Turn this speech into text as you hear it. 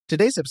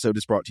Today's episode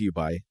is brought to you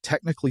by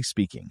Technically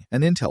Speaking,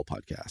 an Intel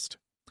podcast.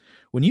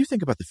 When you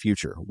think about the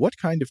future, what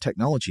kind of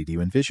technology do you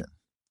envision?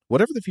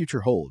 Whatever the future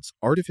holds,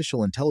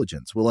 artificial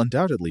intelligence will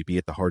undoubtedly be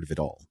at the heart of it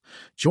all.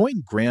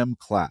 Join Graham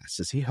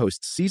Class as he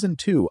hosts Season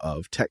 2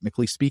 of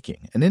Technically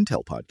Speaking, an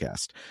Intel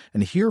podcast,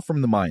 and hear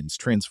from the minds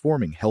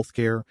transforming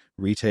healthcare,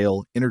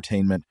 retail,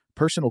 entertainment,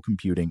 personal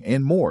computing,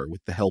 and more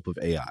with the help of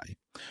AI.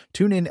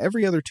 Tune in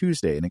every other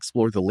Tuesday and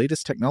explore the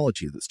latest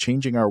technology that's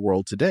changing our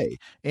world today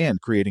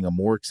and creating a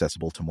more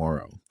accessible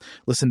tomorrow.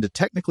 Listen to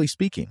Technically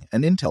Speaking,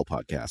 an Intel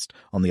podcast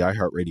on the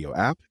iHeartRadio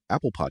app,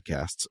 Apple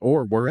Podcasts,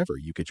 or wherever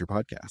you get your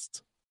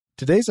podcasts.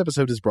 Today's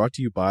episode is brought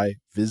to you by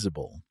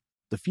Visible.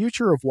 The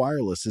future of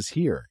wireless is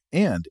here,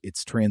 and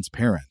it's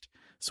transparent.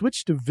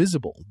 Switch to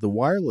Visible, the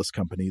wireless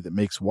company that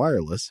makes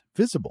wireless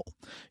visible.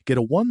 Get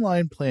a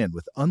one-line plan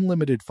with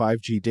unlimited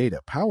 5G data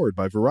powered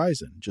by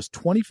Verizon, just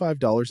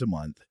 $25 a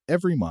month,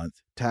 every month,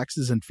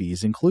 taxes and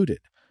fees included.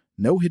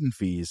 No hidden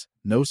fees,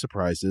 no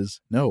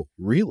surprises, no,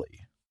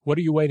 really. What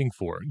are you waiting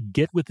for?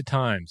 Get with the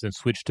times and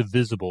switch to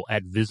Visible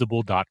at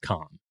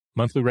Visible.com.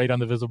 Monthly rate on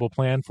the Visible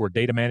plan for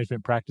data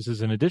management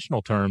practices and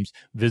additional terms,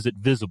 visit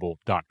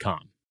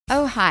Visible.com.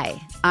 Oh, hi,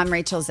 I'm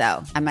Rachel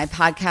Zoe, and my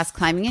podcast,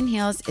 Climbing in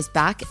Heels, is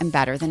back and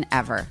better than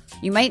ever.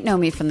 You might know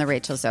me from the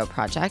Rachel Zoe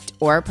Project,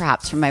 or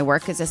perhaps from my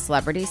work as a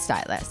celebrity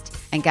stylist.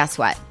 And guess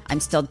what? I'm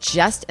still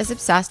just as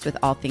obsessed with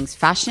all things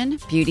fashion,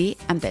 beauty,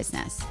 and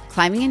business.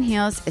 Climbing in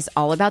Heels is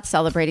all about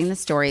celebrating the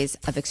stories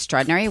of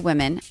extraordinary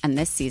women, and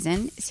this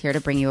season is here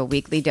to bring you a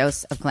weekly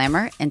dose of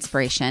glamour,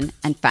 inspiration,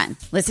 and fun.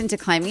 Listen to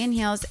Climbing in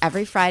Heels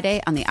every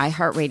Friday on the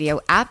iHeartRadio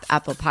app,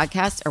 Apple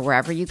Podcasts, or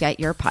wherever you get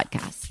your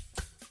podcasts.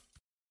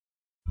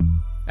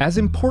 As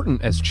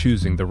important as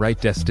choosing the right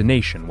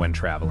destination when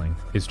traveling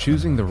is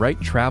choosing the right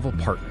travel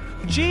partner.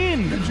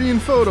 Gene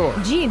Fodor.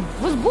 Gene,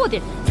 was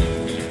good.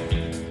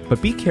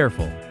 But be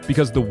careful,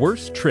 because the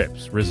worst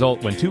trips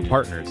result when two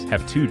partners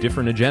have two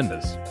different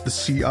agendas. The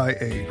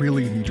CIA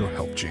really need your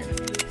help, Gene.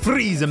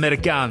 Freeze,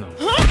 Americano.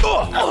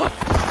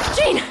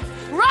 Gene,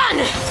 run!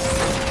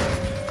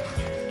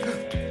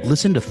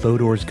 Listen to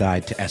Fodor's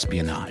Guide to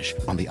Espionage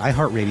on the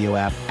iHeartRadio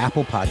app,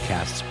 Apple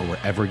Podcasts, or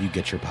wherever you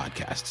get your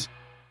podcasts.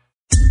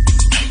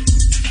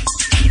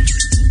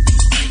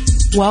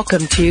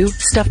 Welcome to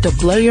Stuff to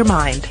Blow Your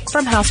Mind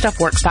from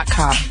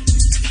HowStuffWorks.com.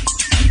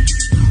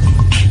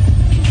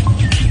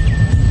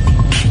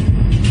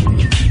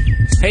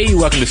 Hey,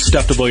 welcome to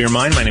Stuff to Blow Your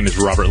Mind. My name is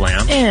Robert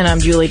Lamb. And I'm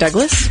Julie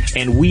Douglas.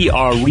 And we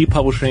are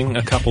republishing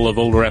a couple of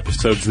older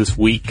episodes this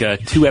week.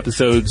 Two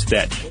episodes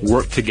that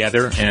work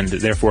together and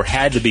therefore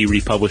had to be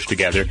republished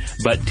together,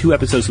 but two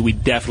episodes that we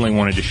definitely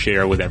wanted to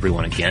share with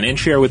everyone again and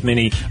share with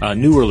many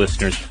newer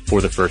listeners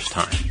for the first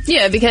time.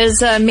 Yeah,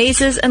 because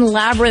mazes and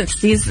labyrinths,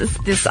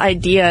 this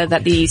idea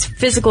that these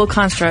physical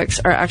constructs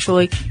are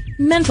actually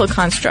mental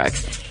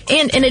constructs.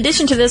 And in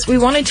addition to this, we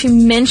wanted to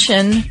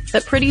mention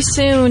that pretty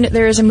soon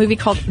there is a movie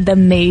called The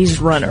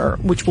Maze Runner,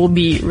 which will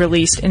be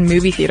released in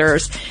movie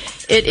theaters.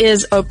 It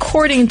is,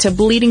 according to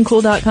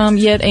BleedingCool.com,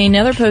 yet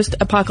another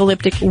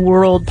post-apocalyptic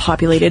world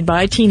populated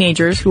by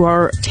teenagers who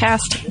are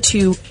tasked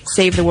to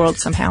save the world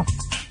somehow.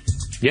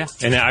 Yeah,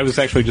 and I was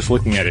actually just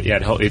looking at it. Yeah,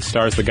 it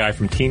stars the guy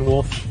from Teen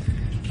Wolf.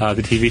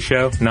 The TV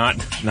show, not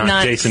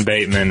Jason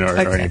Bateman or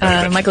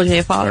anything. Michael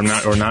J. Fox.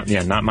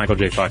 Not Michael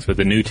J. Fox, but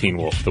the new Teen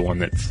Wolf, the one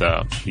that's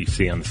you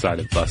see on the side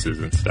of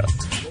buses and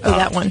stuff.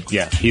 That one.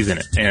 Yeah, he's in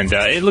it, and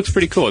it looks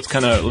pretty cool. It's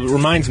kind of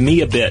reminds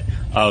me a bit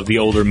of the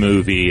older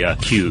movie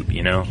Cube,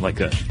 like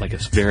a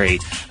very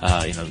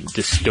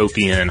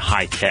dystopian,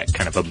 high tech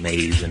kind of a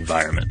maze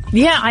environment.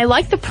 Yeah, I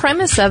like the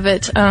premise of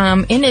it.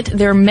 In it,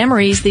 their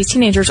memories, these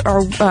teenagers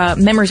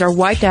memories are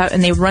wiped out,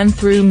 and they run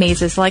through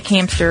mazes like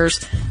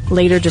hamsters,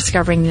 later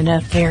discovering the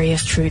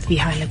nefarious truth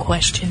behind the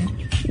question,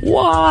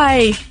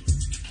 why?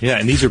 Yeah,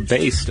 and these are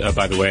based,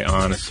 by the way,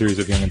 on a series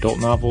of young adult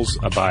novels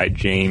by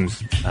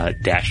James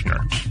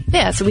Dashner.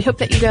 Yeah, so we hope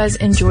that you guys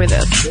enjoy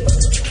this.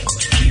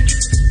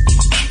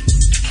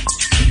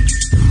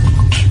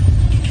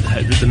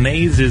 The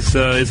maze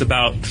is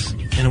about,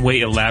 in a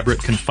way,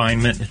 elaborate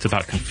confinement. It's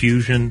about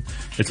confusion.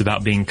 It's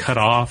about being cut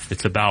off.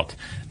 It's about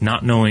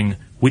not knowing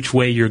which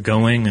way you're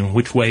going and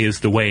which way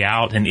is the way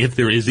out, and if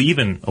there is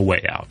even a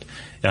way out.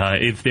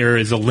 If there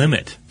is a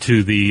limit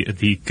to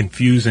the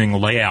confusing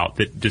layout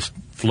that just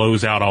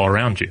flows out all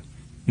around you.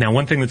 Now,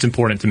 one thing that's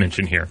important to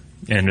mention here,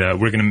 and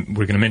we're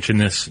gonna mention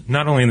this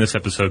not only in this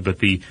episode, but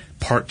the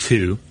part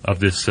 2 of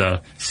this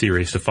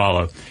series to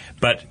follow.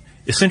 But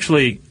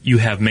essentially, you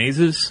have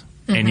mazes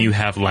and you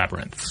have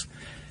labyrinths,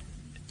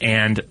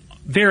 and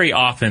very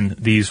often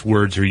these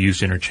words are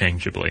used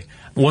interchangeably.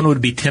 One would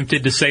be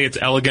tempted to say it's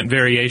elegant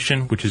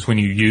variation, which is when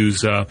you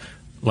use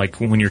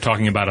like when you're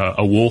talking about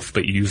a wolf,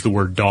 but you use the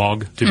word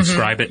dog to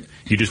describe it.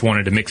 You just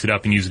wanted to mix it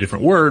up and use a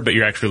different word, but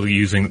you're actually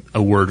using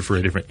a word for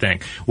a different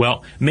thing.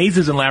 Well,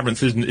 mazes and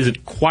labyrinths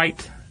isn't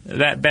quite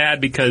that bad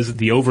because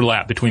the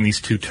overlap between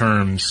these two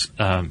terms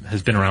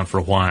has been around for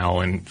a while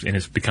and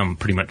has become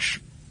pretty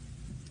much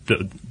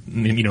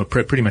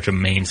pretty much a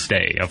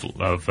mainstay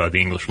of the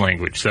English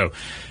language. So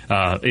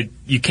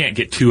you can't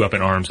get too up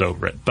in arms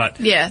over it. But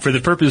for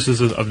the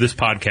purposes of this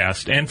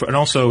podcast, and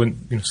also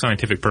in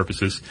scientific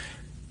purposes,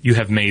 you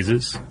have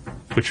mazes,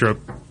 which are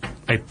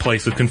a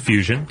place of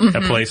confusion,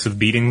 a place of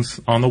beatings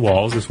on the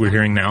walls, as we're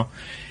hearing now.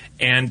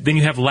 And then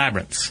you have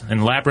labyrinths.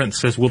 And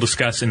labyrinths, as we'll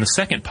discuss in the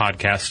second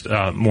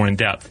podcast more in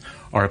depth,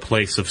 are a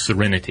place of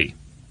serenity.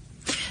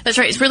 That's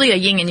right. It's really a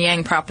yin and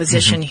yang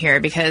proposition here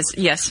because,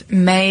 yes,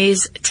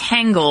 maze,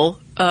 tangle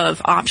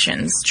of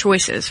options,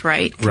 choices,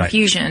 right?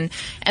 Confusion. Right.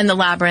 And the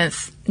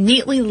labyrinth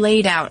neatly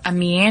laid out a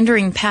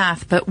meandering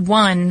path, but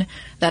one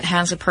that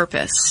has a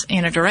purpose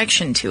and a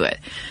direction to it.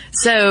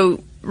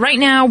 So right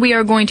now we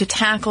are going to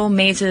tackle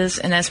mazes,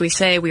 and as we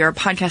say, we are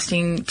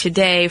podcasting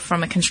today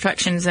from a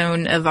construction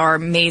zone of our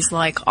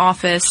maze-like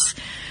office.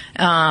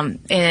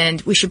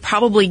 And we should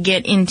probably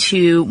get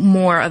into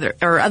more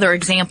other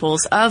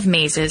examples of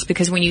mazes,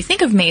 because when you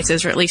think of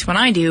mazes, or at least when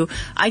I do,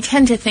 I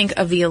tend to think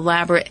of the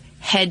elaborate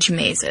hedge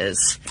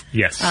mazes.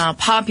 Yes.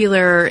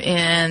 Popular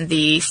in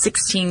the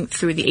 16th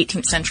through the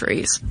 18th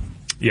centuries.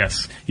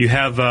 Yes. You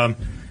have,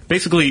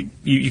 basically,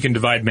 you can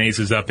divide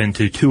mazes up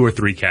into 2 or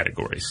 3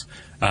 categories.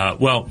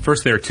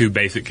 First there are 2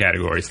 basic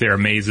categories. There are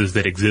mazes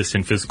that exist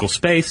in physical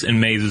space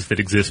and mazes that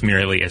exist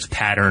merely as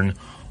pattern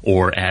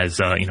or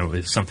as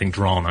something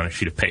drawn on a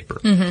sheet of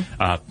paper.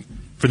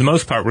 For the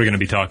most part, we're going to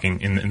be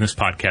talking in this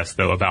podcast,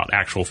 though, about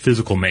actual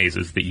physical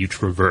mazes that you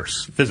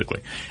traverse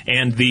physically.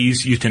 And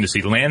these, you tend to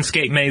see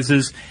landscape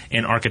mazes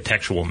and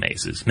architectural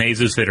mazes.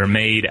 Mazes that are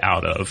made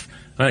out of,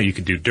 you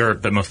could do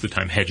dirt, but most of the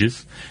time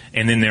hedges.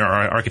 And then there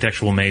are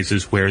architectural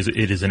mazes where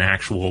it is an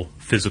actual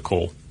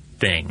physical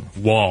thing,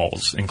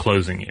 walls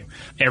enclosing you.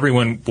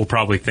 Everyone will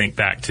probably think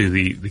back to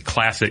the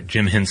classic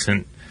Jim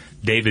Henson,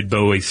 David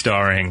Bowie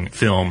starring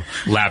film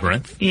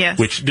Labyrinth, yes.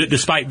 Which,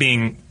 despite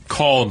being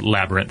called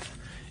Labyrinth,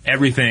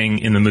 everything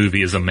in the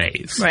movie is a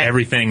maze. Right.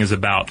 Everything is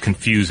about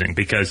confusing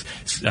because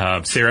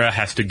Sarah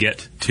has to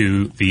get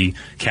to the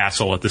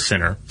castle at the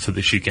center so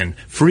that she can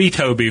free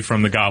Toby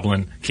from the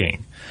Goblin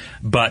King.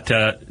 But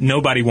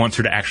nobody wants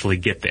her to actually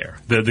get there.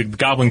 The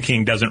Goblin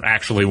King doesn't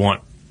actually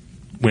want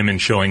women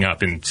showing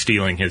up and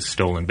stealing his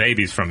stolen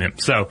babies from him.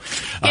 So,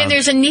 and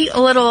there's a neat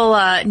little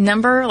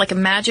number, like a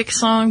magic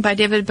song by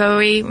David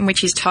Bowie, in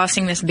which he's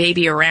tossing this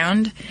baby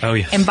around. Oh,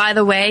 yes. And by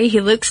the way,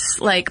 he looks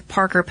like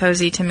Parker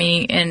Posey to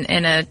me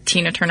in a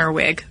Tina Turner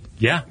wig.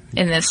 Yeah.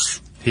 In this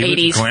he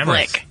 80s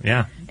glamorous. flick.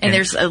 Yeah. And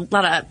there's a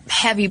lot of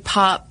heavy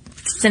pop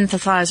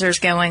synthesizers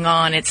going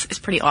on. It's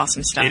pretty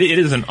awesome stuff. It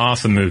is an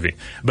awesome movie.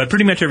 But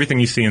pretty much everything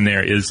you see in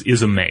there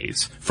is a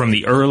maze. From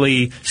the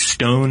early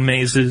stone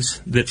mazes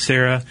that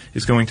Sarah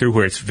is going through,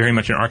 where it's very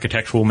much an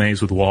architectural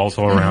maze with walls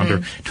all around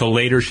her, till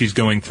later she's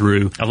going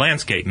through a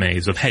landscape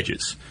maze of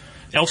hedges.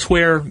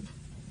 Elsewhere,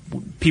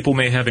 people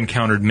may have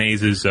encountered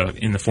mazes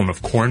in the form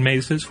of corn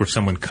mazes, where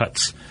someone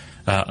cuts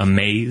a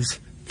maze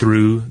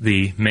through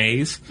the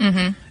maze.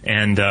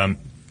 And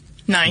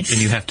nice.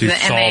 And you have to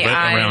solve it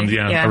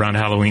around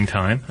Halloween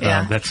time.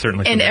 Yeah. That's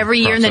certainly. And every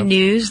year in the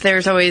news,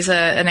 there's always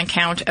an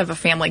account of a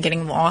family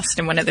getting lost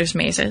in one of those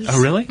mazes.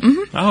 Oh, really?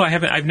 Mm-hmm. Oh,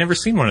 I've never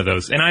seen one of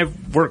those. And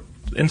I've worked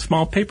in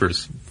small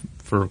papers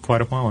for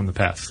quite a while in the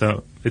past.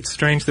 So it's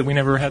strange that we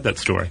never had that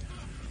story.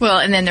 Well,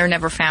 and then they're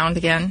never found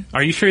again.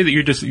 Are you sure that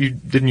you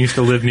didn't used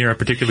to live near a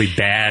particularly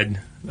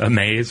bad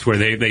maze where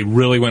they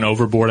really went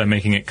overboard on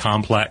making it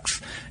complex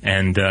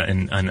and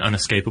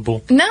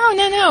unescapable? No.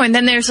 And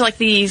then there's like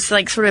these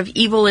sort of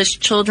evilish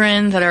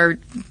children that are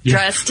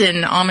dressed in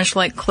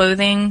Amish-like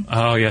clothing.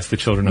 Oh yes, the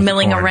children of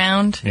milling the corn.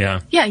 around.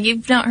 Yeah. Yeah,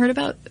 you've not heard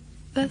about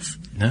this?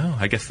 No,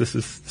 I guess this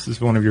is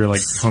one of your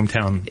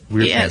hometown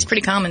weird things. Yeah, it's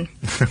pretty common.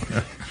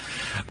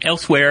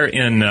 Elsewhere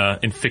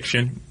in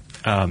fiction,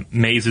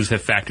 mazes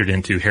have factored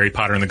into Harry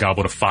Potter and the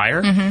Goblet of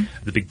Fire.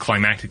 The big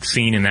climactic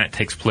scene in that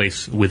takes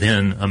place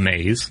within a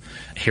maze.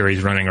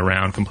 Harry's running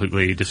around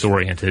completely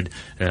disoriented,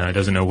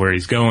 doesn't know where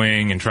he's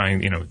going, and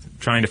trying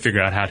to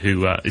figure out how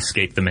to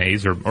escape the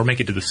maze or make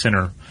it to the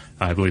center,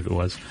 I believe it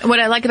was. What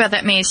I like about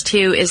that maze,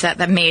 too, is that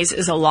the maze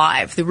is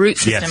alive. The root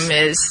system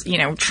is,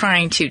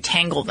 trying to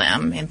tangle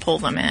them and pull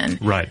them in.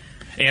 Right.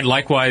 And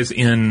likewise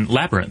in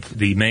Labyrinth,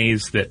 the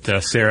maze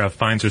that Sarah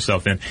finds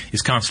herself in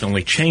is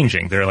constantly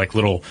changing. There are like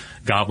little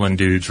goblin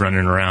dudes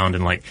running around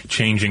and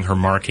changing her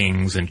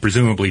markings and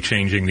presumably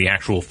changing the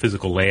actual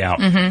physical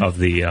layout of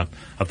the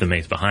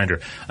maze behind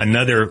her.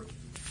 Another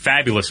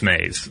fabulous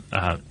maze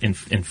in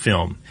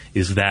film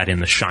is that in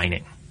The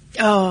Shining.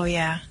 Oh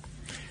yeah.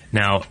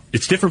 Now,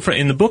 it's different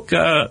in the book.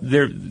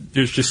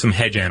 There's just some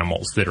hedge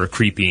animals that are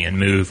creepy and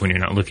move when you're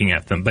not looking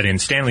at them. But in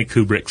Stanley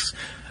Kubrick's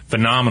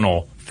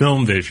phenomenal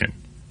film vision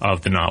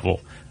of the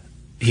novel,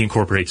 he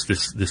incorporates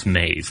this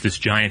maze, this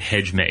giant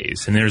hedge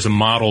maze, and there's a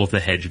model of the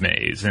hedge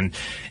maze, and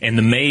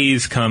the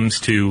maze comes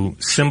to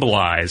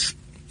symbolize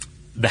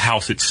the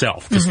house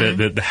itself, because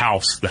the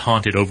house, the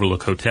haunted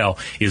Overlook Hotel,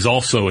 is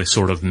also a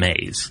sort of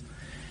maze.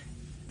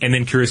 And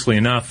then, curiously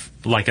enough,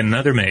 like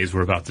another maze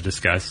we're about to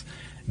discuss,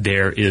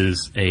 there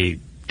is a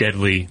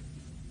deadly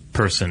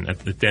person, a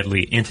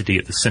deadly entity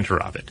at the center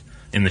of it.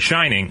 In The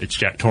Shining, it's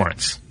Jack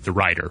Torrance, the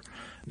writer,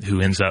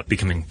 who ends up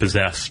becoming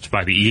possessed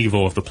by the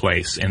evil of the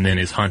place and then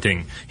is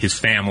hunting his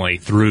family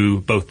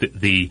through both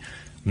the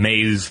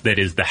maze that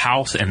is the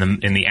house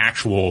and the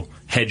actual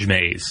hedge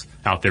maze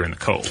out there in the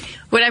cold.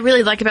 What I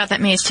really like about that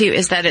maze, too,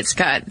 is that it's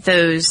got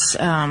those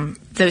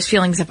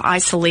feelings of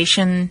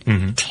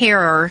isolation,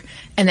 terror,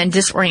 and then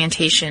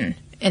disorientation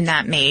in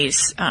that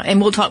maze.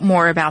 And we'll talk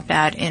more about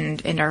that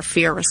in our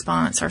fear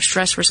response, our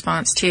stress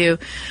response, too,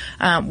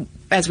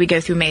 as we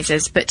go through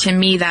mazes. But to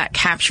me, that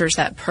captures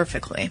that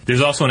perfectly.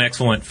 There's also an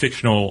excellent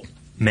fictional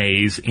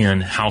maze in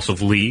House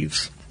of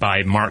Leaves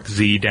by Mark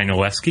Z.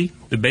 Danielewski.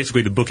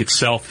 Basically, the book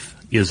itself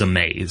is a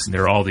maze.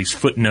 There are all these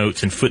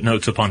footnotes and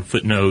footnotes upon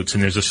footnotes,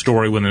 and there's a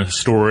story within a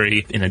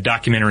story, in a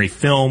documentary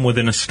film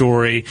within a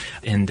story,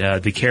 and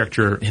the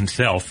character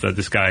himself,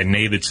 this guy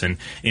Navidson,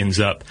 ends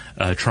up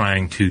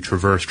trying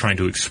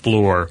to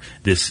explore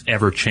this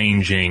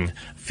ever-changing,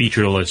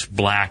 featureless,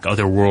 black,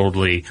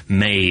 otherworldly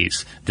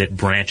maze that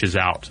branches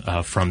out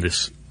from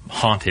this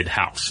haunted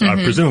house.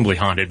 Presumably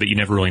haunted, but you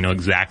never really know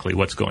exactly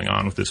what's going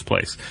on with this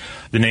place.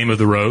 The Name of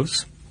the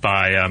Rose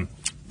by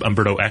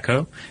Umberto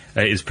Eco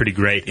is pretty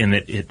great in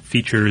that it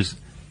features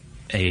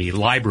a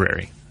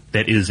library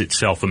that is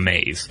itself a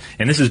maze.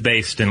 And this is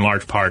based in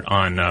large part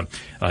on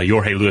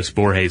Jorge Luis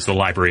Borges' The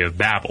Library of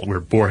Babel, where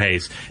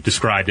Borges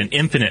described an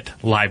infinite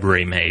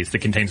library maze that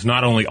contains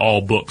not only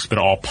all books, but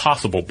all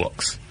possible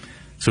books.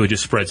 So it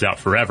just spreads out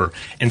forever.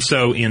 And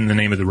so in The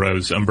Name of the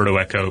Rose, Umberto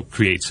Eco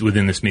creates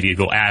within this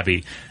medieval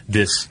abbey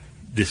this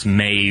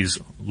maze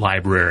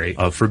library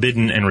of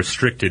forbidden and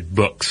restricted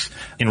books.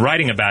 In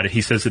writing about it,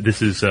 he says that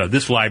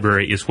this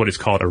library is what is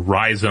called a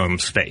rhizome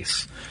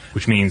space,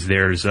 which means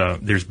there's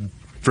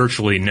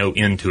virtually no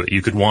end to it.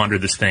 You could wander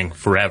this thing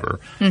forever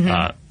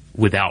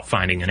without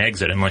finding an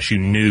exit unless you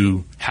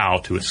knew how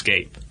to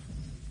escape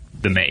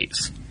the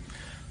maze.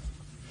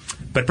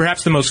 But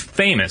perhaps the most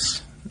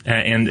famous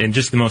and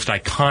just the most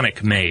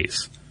iconic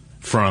maze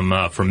from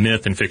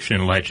myth and fiction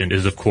and legend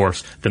is, of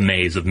course, the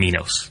Maze of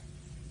Minos.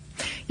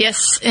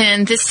 Yes,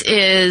 and this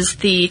is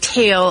the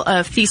tale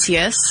of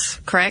Theseus,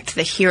 correct?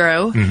 The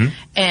hero,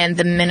 and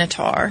the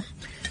Minotaur,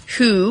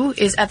 who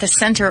is at the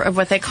center of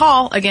what they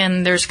call,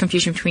 again, there's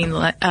confusion between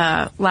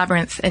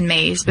labyrinth and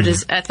maze, but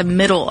is at the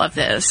middle of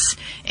this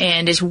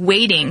and is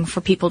waiting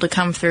for people to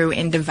come through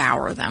and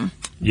devour them.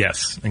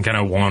 Yes, and kind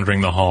of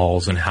wandering the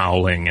halls and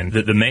howling. And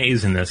the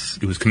maze in this,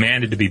 it was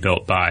commanded to be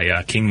built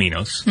by King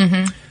Minos,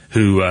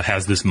 who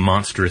has this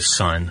monstrous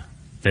son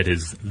that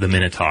is the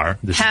Minotaur.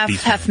 This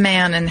half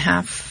man and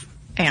half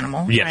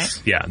animal. Yes,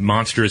 right? Yeah,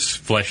 monstrous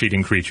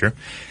flesh-eating creature.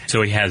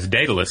 So he has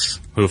Daedalus,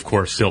 who of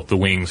course built the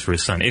wings for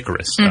his son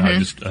Icarus,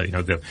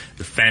 the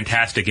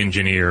fantastic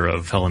engineer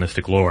of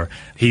Hellenistic lore.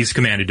 He's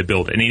commanded to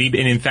build it, and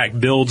in fact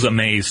builds a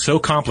maze so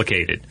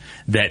complicated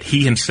that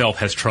he himself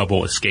has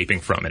trouble escaping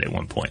from it at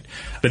one point.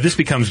 But this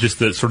becomes just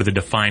the sort of the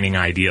defining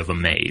idea of a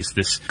maze,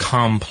 this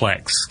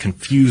complex,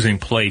 confusing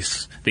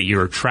place that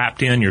you're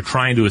trapped in, you're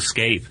trying to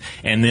escape,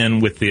 and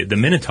then with the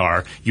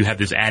Minotaur, you have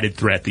this added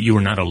threat that you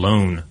are not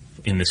alone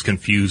in this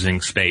confusing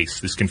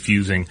space, this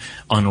confusing,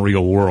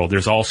 unreal world.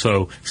 There's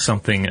also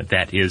something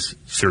that is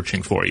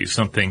searching for you,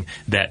 something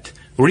that,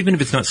 or even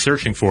if it's not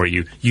searching for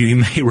you, you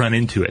may run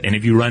into it. And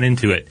if you run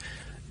into it,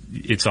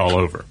 it's all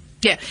over.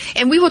 Yeah,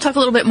 and we will talk a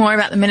little bit more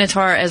about the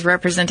Minotaur as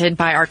represented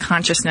by our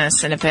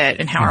consciousness in a bit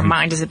and how our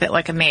mind is a bit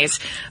like a maze.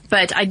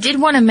 But I did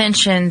want to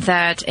mention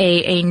that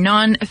a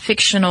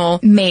non-fictional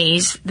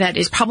maze that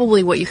is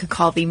probably what you could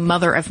call the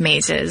mother of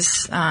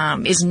mazes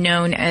is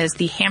known as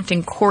the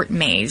Hampton Court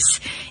Maze.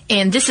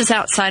 And this is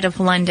outside of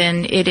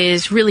London. It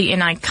is really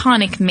an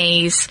iconic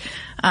maze.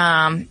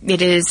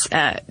 It is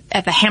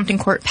at the Hampton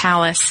Court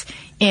Palace.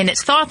 And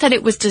it's thought that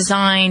it was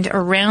designed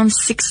around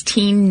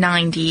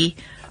 1690,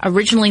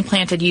 originally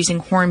planted using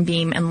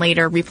hornbeam and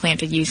later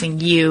replanted using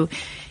yew.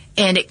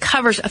 And it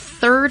covers a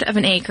third of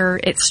an acre.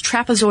 It's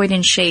trapezoid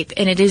in shape,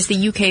 and it is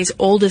the UK's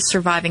oldest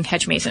surviving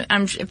hedge maze.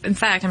 In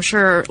fact, I'm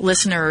sure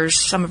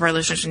some of our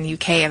listeners in the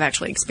UK have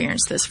actually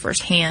experienced this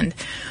firsthand.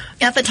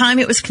 At the time,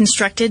 it was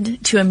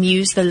constructed to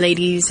amuse the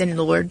ladies and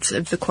lords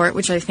of the court,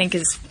 which I think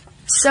is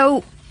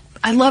so...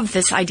 I love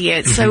this idea.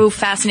 It's so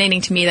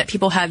fascinating to me that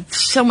people had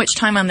so much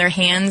time on their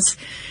hands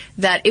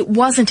that it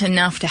wasn't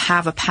enough to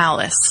have a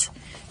palace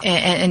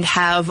and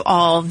have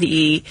all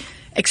the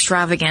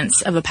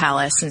extravagance of a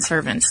palace and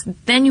servants.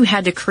 Then you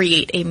had to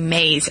create a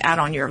maze out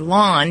on your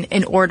lawn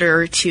in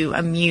order to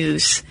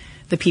amuse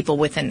the people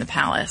within the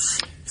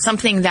palace.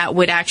 Something that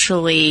would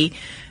actually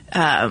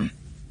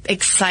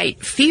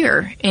excite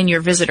fear in your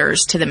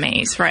visitors to the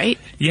maze, right?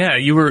 Yeah,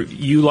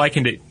 you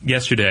likened it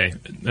yesterday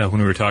when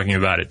we were talking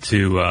about it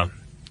to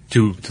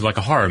like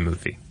a horror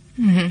movie.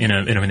 In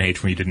an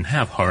age when you didn't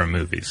have horror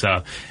movies.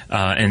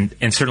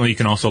 And certainly you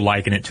can also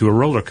liken it to a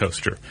roller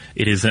coaster.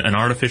 It is an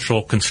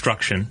artificial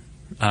construction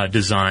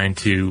designed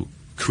to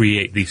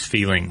create these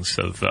feelings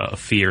of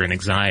fear and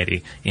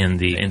anxiety in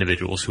the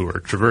individuals who are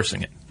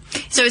traversing it.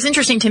 So it's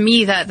interesting to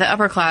me that the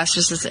upper class,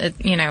 just as,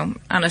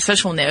 on a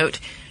social note,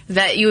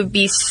 that you would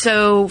be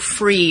so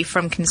free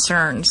from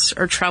concerns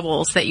or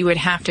troubles that you would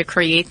have to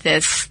create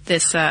this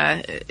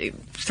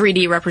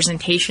 3D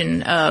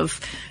representation of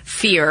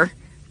fear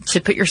to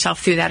put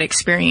yourself through that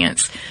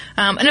experience.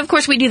 And of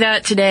course we do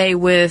that today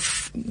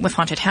with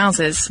haunted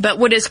houses. But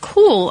what is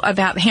cool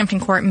about the Hampton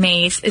Court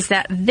maze is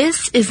that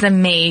this is the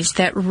maze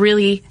that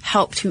really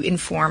helped to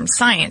inform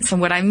science.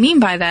 And what I mean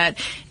by that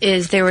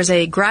is there was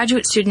a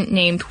graduate student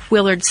named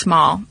Willard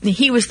Small.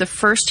 He was the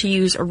first to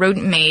use a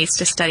rodent maze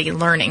to study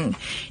learning.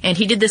 And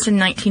he did this in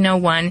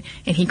 1901,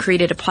 and he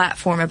created a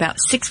platform about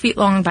 6 feet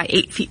long by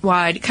 8 feet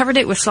wide, covered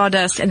it with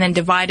sawdust, and then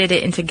divided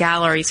it into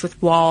galleries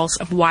with walls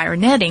of wire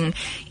netting.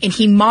 And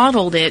he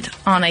modeled it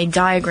on a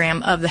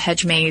diagram of the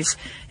hedge maze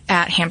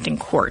at Hampton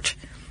Court.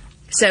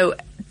 So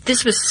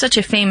this was such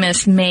a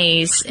famous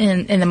maze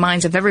in the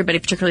minds of everybody,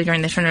 particularly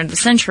during the turn of the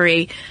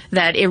century,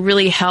 that it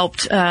really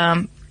helped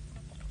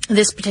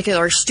this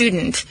particular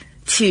student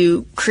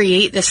to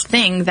create this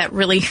thing that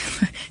really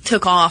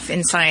took off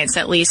in science,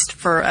 at least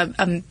for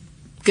a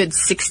good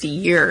 60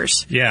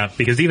 years. Yeah,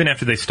 because even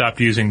after they stopped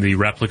using the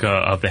replica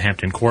of the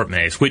Hampton Court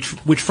maze, which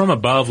from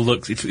above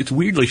looks, it's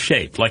weirdly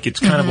shaped, like it's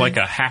kind of like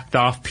a hacked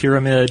off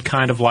pyramid,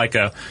 kind of like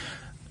a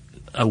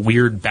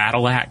weird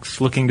battle axe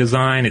looking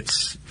design.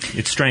 It's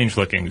strange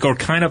looking, or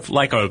kind of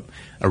like a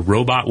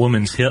robot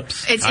woman's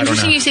hips. It's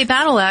interesting you say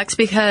battle axe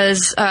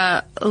because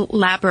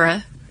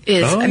labra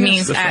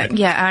means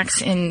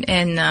axe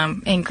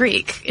in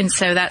Greek, and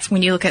so that's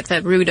when you look at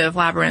the root of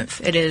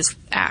labyrinth, it is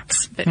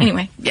axe. But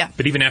anyway, yeah.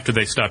 But even after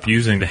they stopped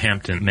using the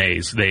Hampton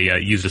maze, they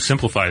used a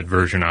simplified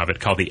version of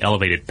it called the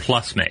elevated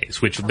plus maze,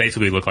 which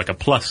basically looked like a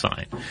plus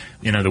sign.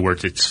 In other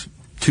words, it's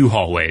two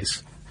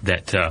hallways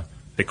that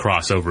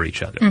cross over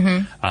each other,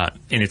 and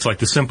it's like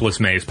the simplest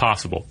maze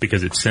possible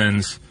because it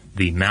sends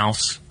the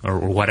mouse or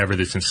whatever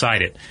that's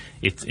inside it.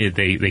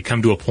 They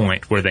come to a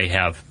point where they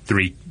have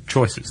three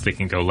choices. They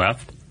can go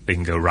left, they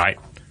can go right,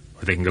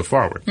 or they can go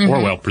forward. Or,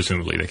 well,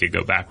 presumably they could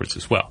go backwards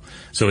as well.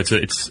 So it's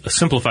a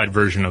simplified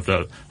version of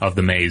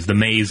the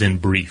maze in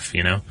brief,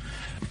 you know.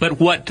 But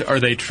what are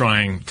they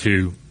trying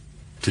to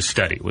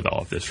study with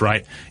all of this,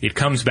 right? It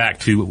comes back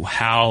to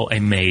how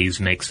a maze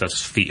makes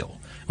us feel.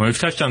 Well, we've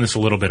touched on this a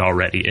little bit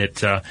already.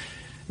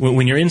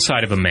 When you're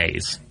inside of a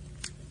maze,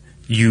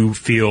 you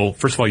feel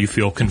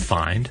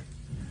confined.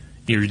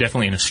 You're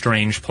definitely in a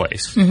strange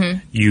place.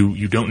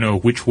 You don't know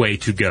which way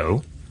to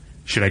go.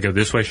 Should I go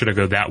this way? Should I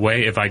go that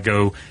way? If I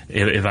go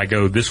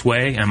this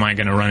way, am I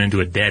going to run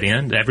into a dead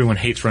end? Everyone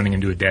hates running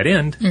into a dead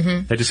end.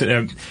 That just,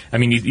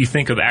 you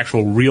think of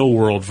actual real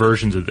world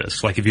versions of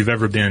this. Like if you've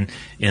ever been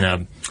in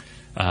a,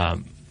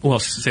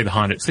 say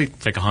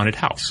like a haunted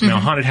house. Now, a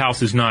haunted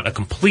house is not a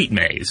complete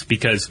maze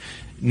because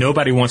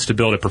nobody wants to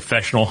build a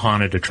professional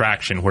haunted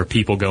attraction where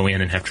people go in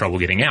and have trouble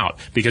getting out.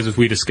 Because as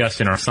we discussed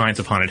in our Science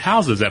of Haunted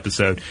Houses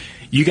episode,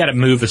 you got to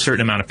move a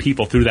certain amount of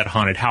people through that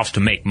haunted house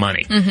to make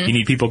money. You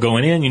need people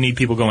going in, you need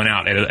people going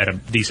out at a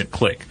decent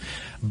click.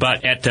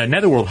 But at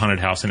Netherworld Haunted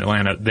House in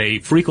Atlanta, they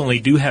frequently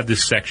do have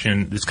this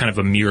section that's kind of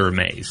a mirror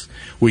maze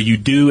where you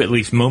do at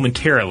least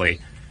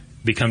momentarily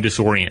become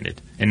disoriented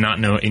and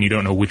you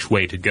don't know which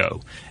way to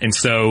go. And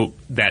so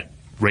that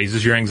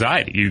raises your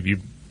anxiety.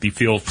 You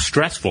feel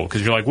stressful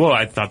because you're like, well,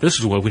 I thought this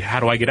is how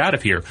do I get out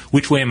of here?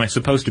 Which way am I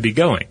supposed to be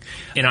going?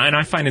 And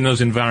I find in those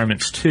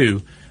environments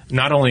too,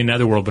 not only in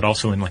Netherworld, but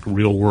also in like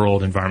real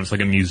world environments like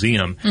a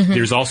museum,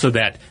 there's also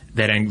that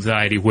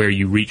anxiety where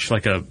you reach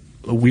like a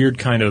weird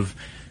kind of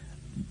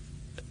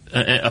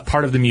a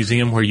part of the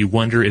museum where you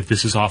wonder if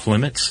this is off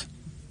limits.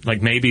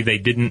 Like maybe they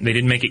didn't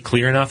make it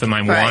clear enough. Am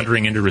I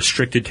wandering into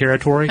restricted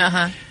territory?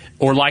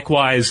 Or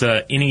likewise,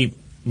 any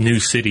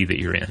new city that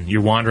you're in,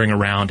 you're wandering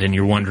around and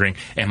you're wondering,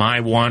 am I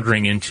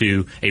wandering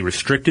into a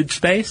restricted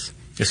space?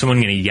 Is someone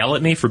going to yell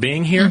at me for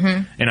being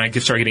here? And I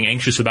just start getting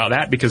anxious about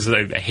that because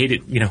I hate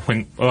it,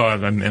 when,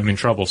 I'm in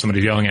trouble,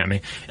 somebody's yelling at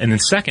me. And then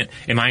second,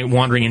 am I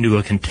wandering into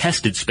a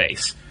contested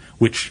space,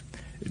 which,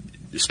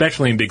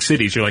 especially in big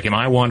cities, you're like, am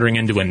I wandering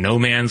into a no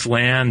man's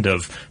land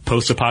of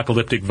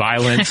post-apocalyptic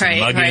violence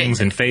and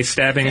muggings and face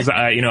stabbings?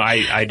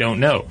 I don't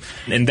know.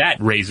 And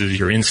that raises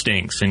your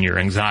instincts and your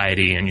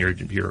anxiety, and you're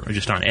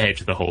just on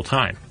edge the whole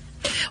time.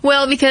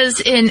 Well, because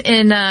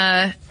in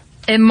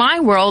my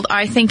world,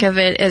 I think of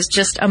it as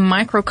just a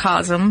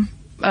microcosm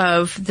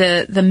of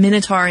the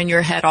Minotaur in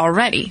your head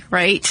already,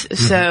 right?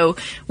 So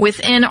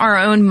within our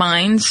own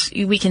minds,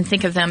 we can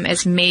think of them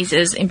as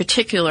mazes. In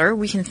particular,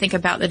 we can think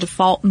about the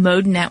default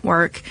mode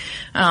network.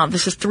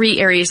 This is 3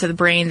 areas of the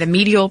brain: the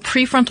medial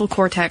prefrontal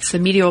cortex, the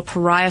medial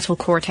parietal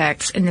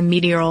cortex, and the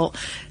medial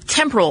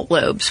temporal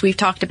lobes. We've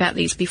talked about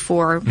these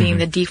before, being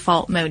the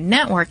default mode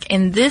network.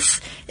 And this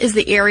is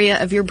the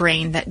area of your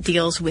brain that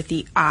deals with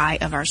the I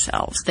of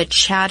ourselves, the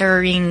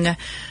chattering,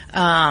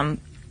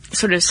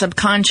 sort of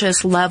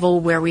subconscious level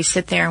where we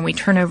sit there and we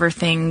turn over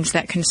things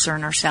that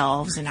concern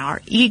ourselves and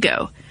our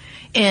ego.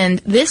 And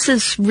this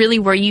is really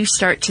where you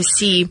start to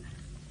see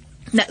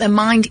that the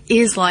mind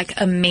is like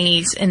a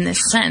maze in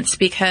this sense,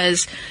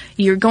 because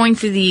you're going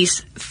through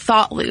these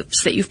thought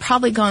loops that you've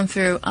probably gone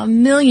through a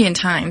million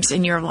times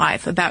in your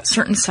life about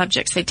certain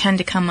subjects. They tend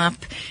to come up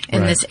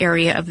in this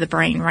area of the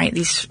brain, right?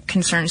 These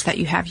concerns that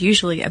you have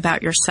usually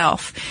about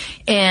yourself.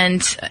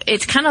 And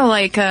it's kind of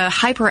like a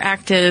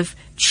hyperactive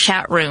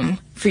chat room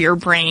for your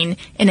brain,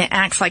 and it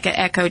acts like an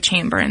echo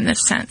chamber in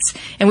this sense.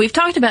 And we've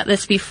talked about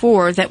this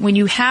before, that when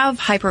you have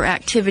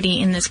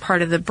hyperactivity in this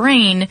part of the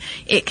brain,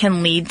 it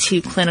can lead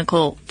to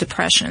clinical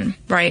depression,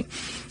 right?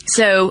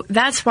 So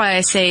that's why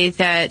I say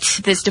that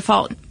this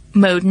default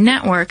mode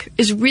network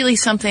is really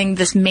something,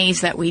 this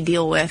maze that we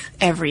deal with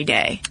every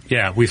day.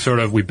 Yeah, we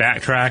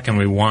backtrack and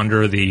we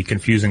wander the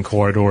confusing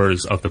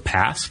corridors of the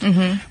past.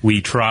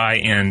 We try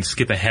and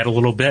skip ahead a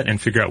little bit and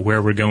figure out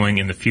where we're going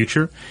in the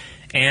future.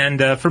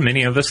 And for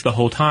many of us, the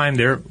whole time,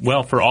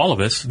 for all of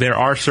us, there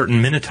are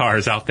certain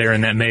minotaurs out there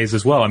in that maze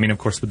as well. I mean, of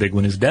course, the big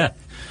one is death.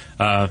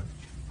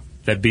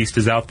 That beast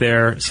is out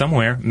there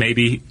somewhere.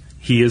 Maybe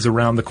he is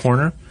around the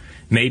corner.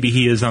 Maybe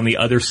he is on the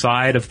other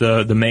side of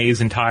the maze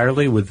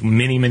entirely, with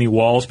many, many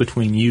walls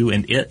between you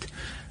and it.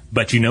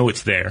 But you know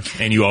it's there,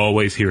 and you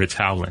always hear its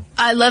howling.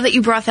 I love that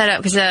you brought that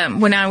up, because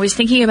when I was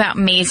thinking about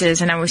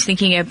mazes, and I was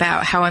thinking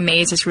about how a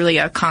maze is really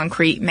a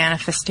concrete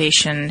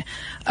manifestation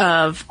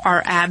of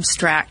our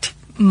abstract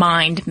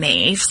mind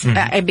maze,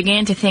 I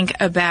began to think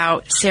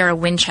about Sarah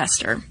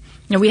Winchester.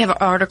 Now, we have an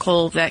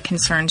article that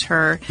concerns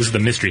her. This is the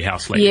Mystery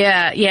House lady.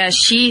 Yeah.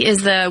 She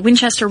is the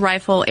Winchester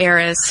rifle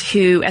heiress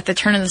who, at the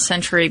turn of the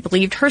century,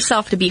 believed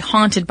herself to be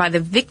haunted by the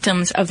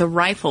victims of the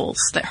rifles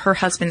that her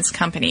husband's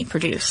company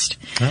produced.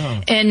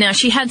 Oh. And now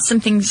she had some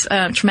things,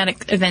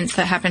 traumatic events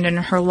that happened in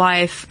her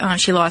life.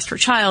 She lost her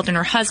child and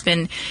her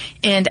husband.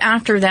 And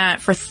after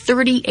that, for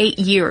 38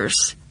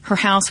 years, her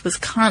house was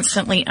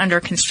constantly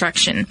under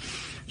construction.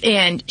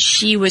 And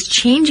she was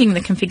changing the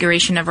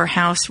configuration of her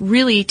house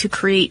really to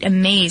create a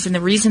maze. And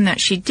the reason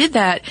that she did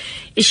that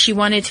is she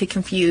wanted to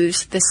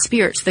confuse the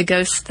spirits, the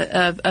ghosts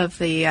of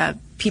the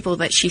people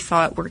that she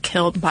thought were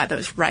killed by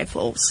those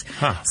rifles.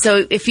 Huh.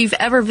 So if you've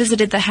ever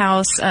visited the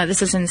house,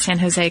 this is in San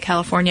Jose,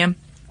 California,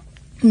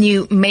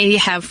 you may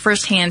have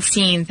firsthand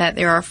seen that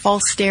there are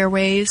false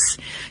stairways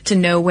to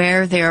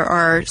nowhere. There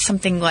are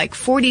something like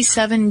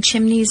 47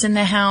 chimneys in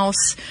the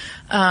house.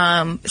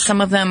 Some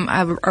of them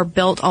are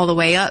built all the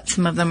way up.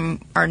 Some of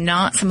them are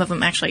not. Some of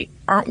them actually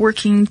aren't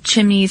working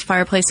chimneys,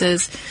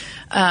 fireplaces.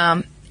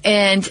 And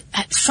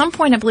at some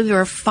point, I believe there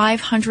were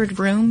 500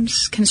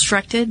 rooms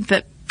constructed,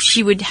 but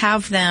she would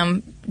have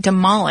them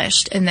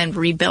demolished and then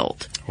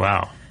rebuilt.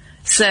 Wow.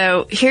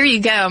 So here you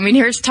go. I mean,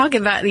 here's talk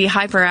about the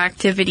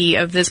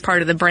hyperactivity of this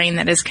part of the brain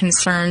that is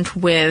concerned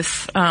with,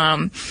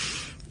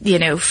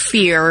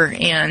 fear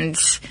and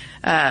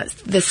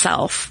the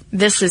self.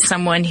 This is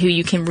someone who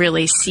you can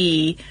really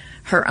see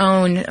her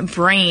own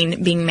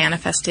brain being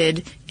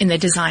manifested in the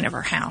design of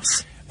her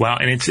house. Wow,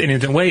 and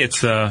in a way,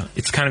 it's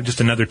kind of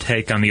just another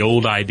take on the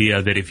old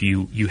idea that if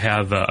you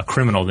have a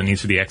criminal that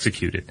needs to be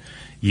executed,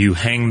 you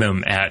hang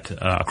them at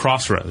a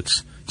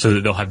crossroads so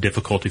that they'll have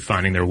difficulty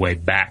finding their way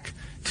back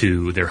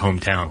to their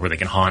hometown where they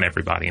can haunt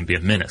everybody and be a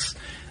menace.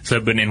 So,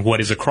 but in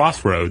what is a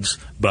crossroads,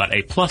 but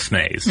a plus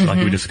maze,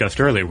 like we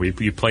discussed earlier, where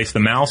you place the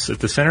mouse at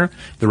the center,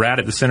 the rat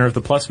at the center of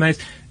the plus maze,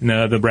 and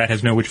the rat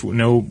has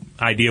no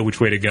idea which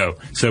way to go.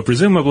 So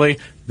presumably,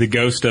 the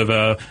ghost of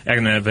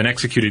an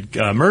executed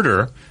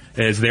murderer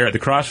is there at the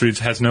crossroads,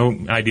 has no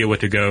idea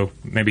what to go.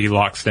 Maybe he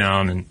locks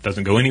down and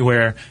doesn't go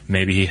anywhere.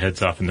 Maybe he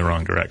heads off in the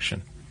wrong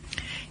direction.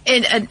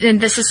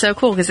 And this is so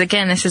cool because,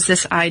 again, this is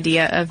this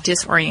idea of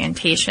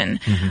disorientation.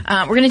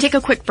 We're going to take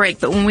a quick break,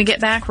 but when we get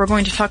back, we're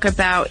going to talk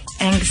about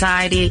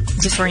anxiety,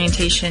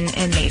 disorientation,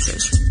 and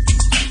mazes.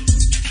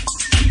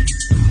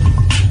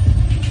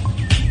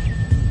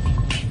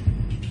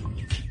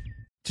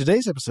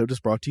 Today's episode is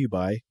brought to you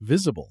by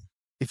Visible.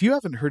 If you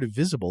haven't heard of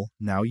Visible,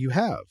 now you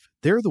have.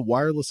 They're the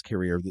wireless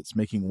carrier that's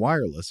making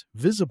wireless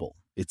visible.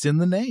 It's in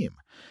the name.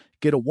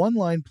 Get a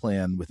one-line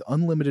plan with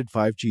unlimited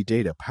 5G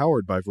data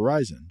powered by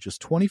Verizon,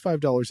 just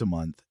 $25 a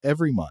month,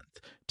 every month,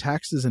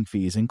 taxes and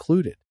fees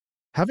included.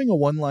 Having a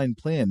one-line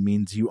plan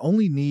means you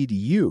only need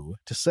you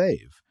to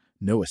save.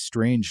 No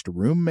estranged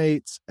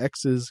roommates,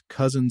 exes,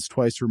 cousins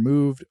twice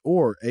removed,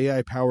 or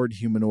AI-powered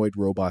humanoid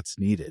robots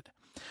needed.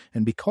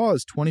 And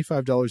because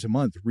 $25 a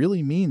month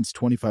really means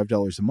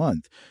 $25 a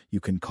month, you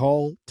can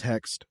call,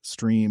 text,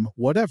 stream,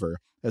 whatever,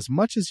 as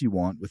much as you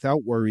want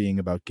without worrying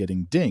about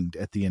getting dinged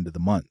at the end of the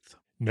month.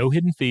 No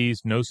hidden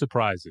fees, no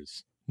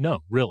surprises. No,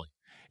 really.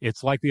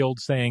 It's like the old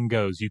saying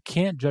goes, you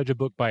can't judge a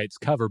book by its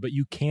cover, but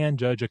you can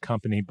judge a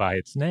company by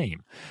its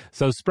name.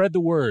 So spread the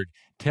word.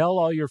 Tell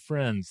all your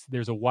friends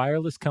there's a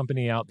wireless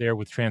company out there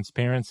with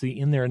transparency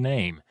in their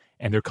name,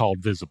 and they're called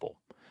Visible.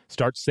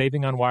 Start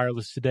saving on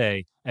wireless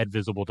today at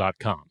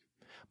Visible.com.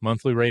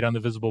 Monthly rate on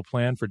the Visible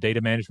plan for data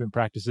management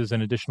practices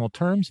and additional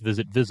terms,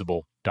 visit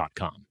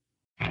Visible.com.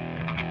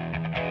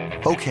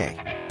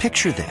 Okay,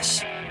 picture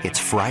this. It's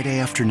Friday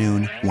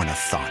afternoon when a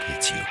thought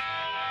hits you.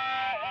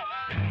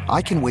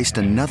 I can waste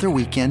another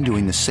weekend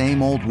doing the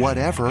same old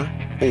whatever,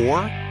 or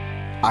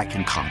I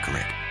can conquer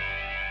it.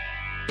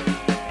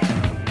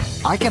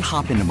 I can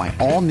hop into my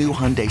all-new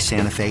Hyundai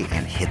Santa Fe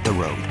and hit the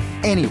road.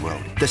 Any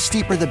road. The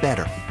steeper, the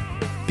better.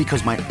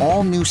 Because my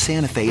all-new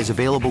Santa Fe is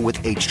available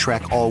with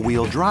H-Track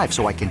all-wheel drive,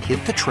 so I can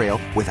hit the trail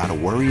without a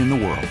worry in the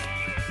world.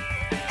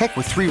 Heck,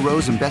 with 3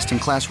 rows and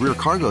best-in-class rear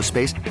cargo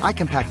space, I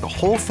can pack the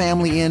whole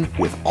family in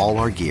with all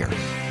our gear.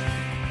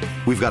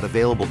 We've got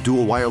available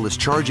dual wireless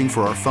charging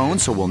for our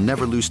phones, so we'll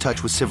never lose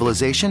touch with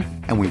civilization,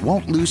 and we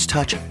won't lose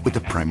touch with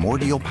the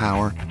primordial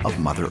power of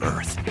Mother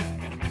Earth.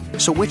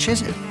 So which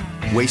is it?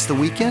 Waste the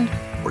weekend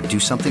or do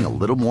something a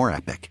little more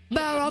epic?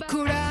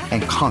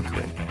 And conquer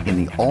it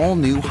in the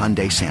all-new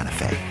Hyundai Santa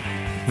Fe.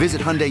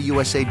 Visit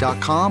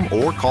HyundaiUSA.com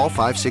or call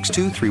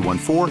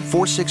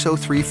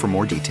 562-314-4603 for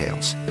more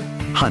details.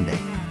 Hyundai,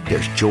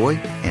 there's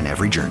joy in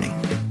every journey.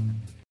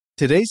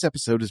 Today's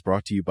episode is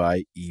brought to you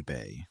by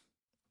eBay.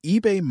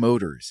 eBay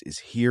Motors is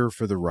here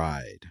for the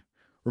ride.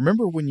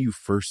 Remember when you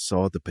first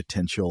saw the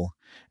potential?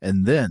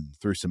 And then,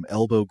 through some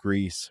elbow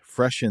grease,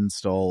 fresh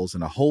installs,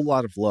 and a whole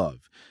lot of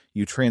love,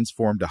 you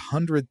transformed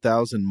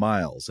 100,000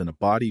 miles and a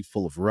body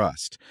full of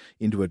rust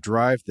into a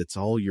drive that's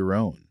all your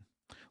own.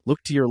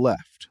 Look to your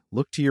left.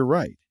 Look to your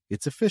right.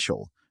 It's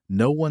official.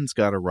 No one's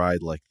got a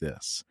ride like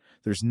this.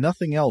 There's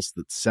nothing else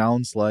that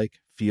sounds like,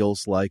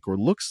 feels like, or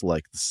looks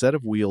like the set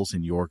of wheels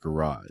in your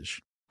garage.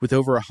 With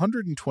over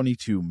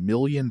 122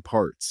 million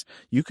parts,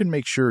 you can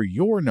make sure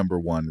your number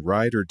one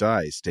ride or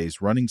die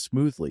stays running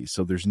smoothly,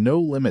 so there's no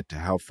limit to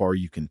how far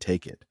you can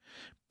take it.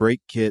 Brake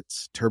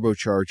kits,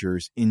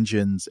 turbochargers,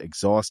 engines,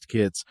 exhaust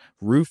kits,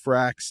 roof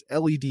racks,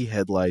 LED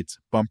headlights,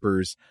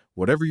 bumpers,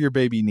 whatever your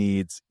baby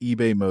needs,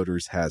 eBay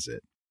Motors has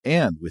it.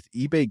 And with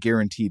eBay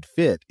Guaranteed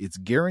Fit, it's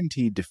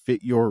guaranteed to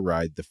fit your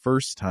ride the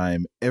first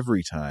time,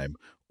 every time,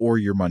 or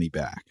your money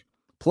back.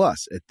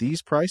 Plus, at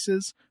these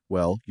prices,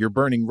 well, you're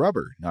burning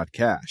rubber, not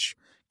cash.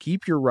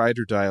 Keep your ride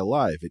or die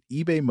alive at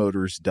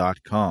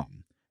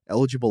ebaymotors.com.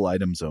 Eligible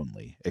items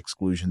only.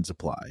 Exclusions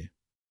apply.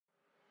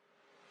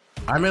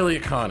 I'm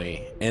Elliot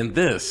Connie, and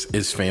this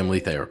is Family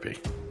Therapy.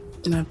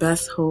 My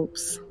best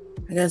hopes,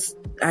 I guess,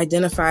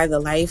 identify the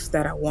life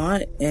that I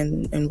want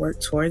and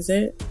work towards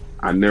it.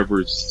 I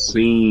never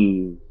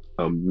seen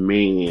a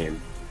man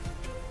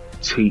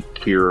take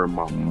care of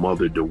my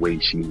mother the way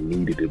she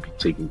needed to be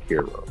taken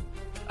care of.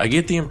 I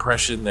get the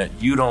impression that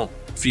you don't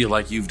feel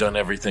like you've done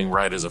everything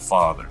right as a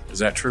father. Is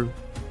that true?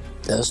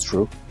 That's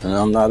true, and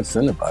I'm not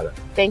offended by that.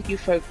 Thank you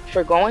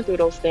for going through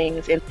those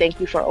things, and thank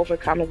you for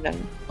overcoming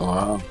them.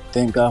 Wow.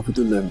 Thank God for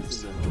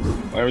deliverance.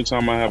 Every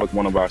time I have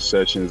one of our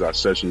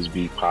sessions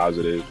be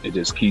positive. It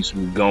just keeps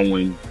me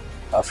going.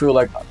 I feel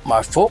like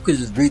my focus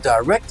is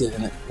redirected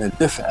in a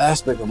different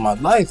aspect of my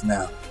life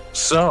now.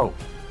 So,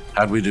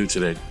 how'd we do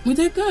today? We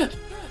did good.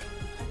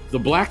 The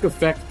Black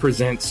Effect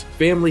presents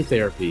Family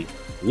Therapy.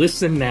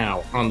 Listen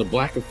now on the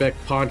Black Effect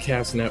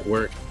Podcast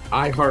Network,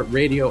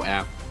 iHeartRadio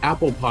app,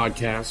 Apple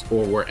Podcasts,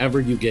 or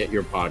wherever you get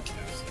your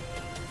podcasts.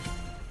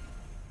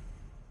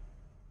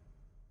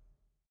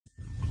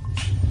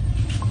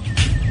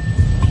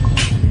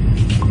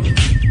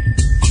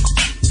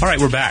 All right,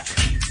 we're back.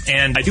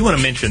 And I do want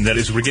to mention that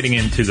as we're getting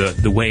into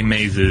the way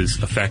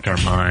mazes affect our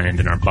mind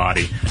and our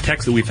body, a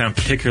text that we found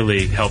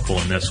particularly helpful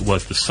in this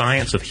was The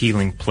Science of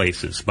Healing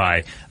Places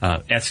by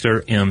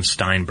Esther M.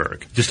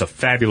 Steinberg. Just a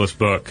fabulous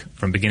book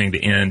from beginning to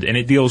end, and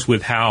it deals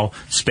with how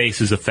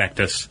spaces affect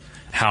us,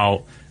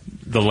 how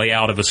the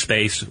layout of a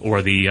space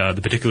or the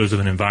particulars of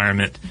an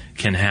environment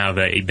can have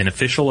a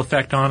beneficial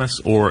effect on us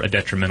or a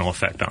detrimental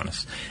effect on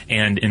us.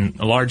 And in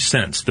a large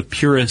sense, the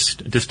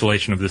purest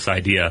distillation of this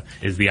idea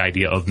is the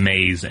idea of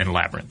maze and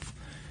labyrinth.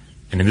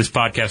 And in this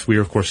podcast, we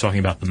are, of course, talking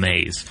about the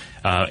maze.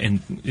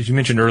 And as you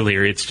mentioned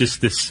earlier, it's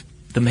just this,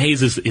 the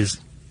maze is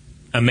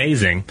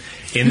amazing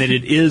in that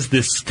it is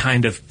this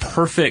kind of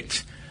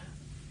perfect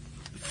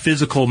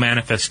physical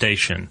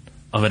manifestation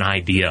of an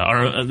idea,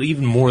 or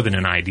even more than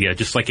an idea,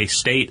 just like a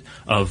state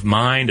of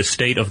mind, a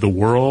state of the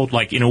world.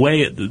 Like, in a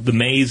way, the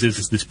maze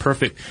is this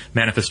perfect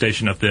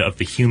manifestation of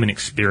the human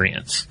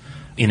experience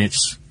in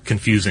its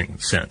confusing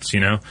sense, you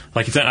know?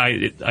 Like,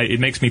 it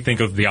makes me think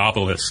of the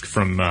obelisk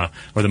from,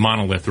 or the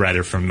monolith,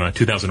 rather, from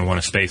 2001: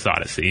 A Space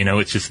Odyssey. You know,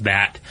 it's just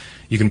that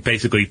you can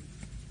basically,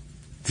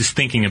 just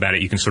thinking about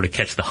it, you can sort of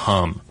catch the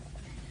hum.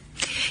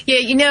 Yeah,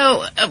 you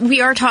know,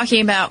 we are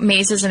talking about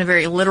mazes in a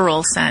very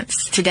literal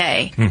sense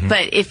today. Mm-hmm.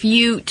 But if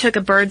you took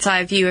a bird's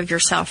eye view of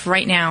yourself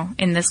right now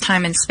in this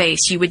time and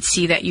space, you would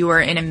see that you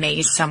are in a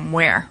maze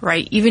somewhere,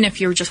 right? Even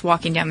if you were just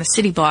walking down the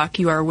city block,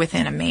 you are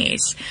within a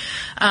maze.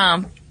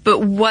 But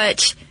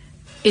what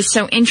is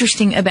so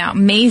interesting about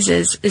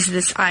mazes is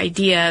this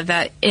idea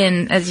that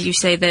in, as you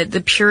say,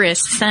 the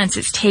purest sense,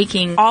 it's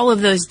taking all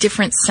of those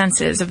different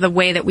senses of the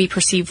way that we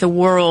perceive the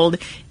world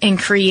and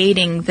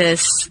creating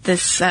this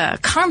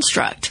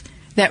construct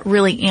that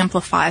really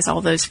amplifies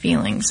all those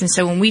feelings. And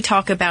so when we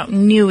talk about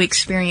new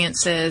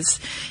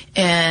experiences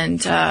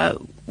and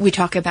we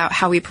talk about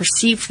how we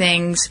perceive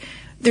things,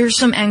 there's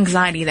some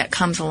anxiety that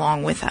comes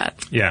along with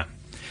that. Yeah.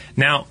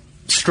 Now,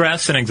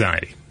 stress and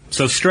anxiety.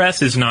 So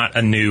stress is not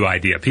a new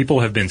idea. People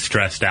have been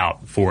stressed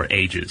out for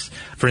ages.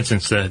 For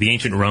instance, the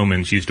ancient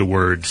Romans used a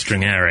word,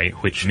 stringere,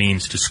 which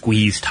means to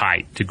squeeze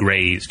tight, to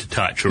graze, to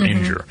touch, or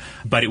injure.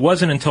 But it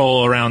wasn't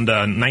until around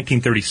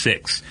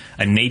 1936,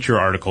 a Nature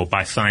article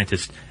by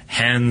scientist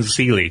Hans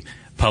Selye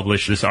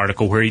published this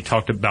article where he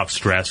talked about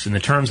stress in the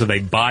terms of a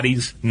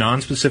body's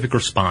nonspecific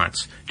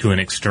response to an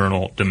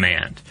external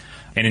demand.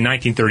 And in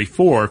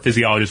 1934,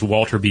 physiologist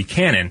Walter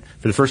Buchanan,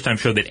 for the first time,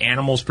 showed that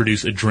animals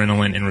produce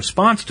adrenaline in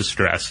response to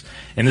stress,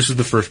 and this was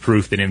the first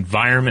proof that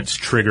environments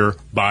trigger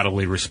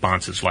bodily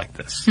responses like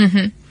this.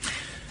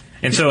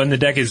 And so in the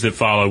decades that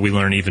follow, we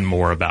learn even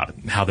more about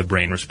how the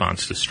brain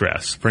responds to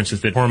stress. For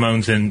instance, that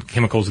hormones and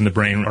chemicals in the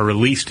brain are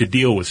released to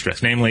deal with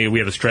stress. Namely, we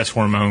have a stress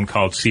hormone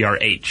called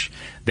CRH.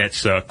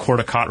 That's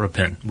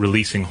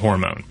corticotropin-releasing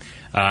hormone.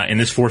 And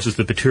this forces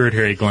the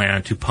pituitary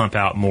gland to pump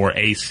out more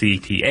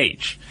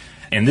ACTH.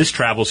 And this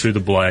travels through the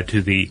blood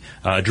to the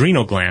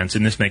adrenal glands,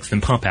 and this makes them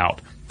pump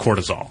out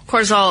cortisol.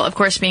 Cortisol, of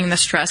course, being the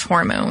stress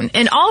hormone.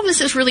 And all of this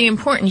is really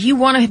important. You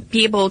want to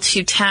be able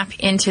to tap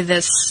into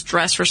this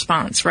stress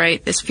response,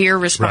 right? This fear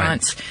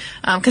response.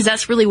 Because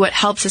that's really what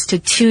helps us to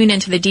tune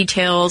into the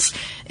details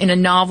in a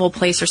novel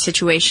place or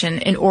situation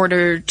in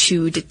order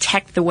to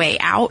detect the way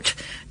out,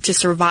 to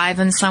survive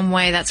in some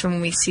way. That's when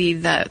we see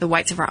the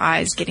whites of our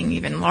eyes getting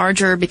even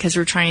larger because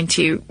we're trying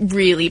to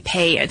really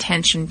pay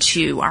attention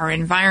to our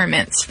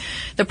environments.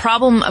 The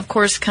problem, of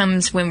course,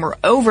 comes when we're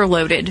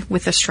overloaded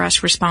with a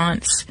stress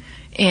response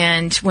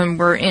and when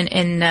we're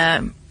in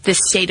this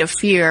state of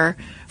fear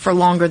for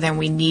longer than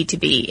we need to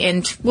be.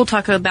 And we'll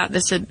talk about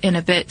this in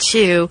a bit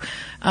too,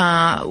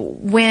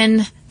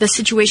 when the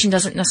situation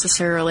doesn't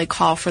necessarily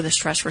call for the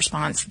stress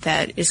response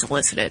that is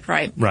elicited,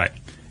 right? Right.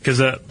 Because,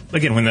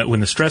 again, when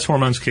the stress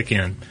hormones kick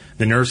in,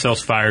 the nerve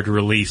cells fire to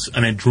release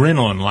an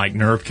adrenaline-like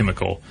nerve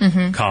chemical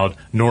called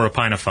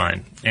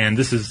norepinephrine. And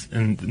this is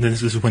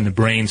when the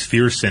brain's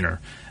fear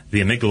center,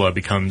 the amygdala,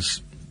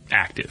 becomes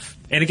active.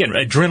 And again,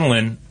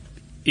 adrenaline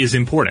is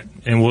important,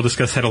 and we'll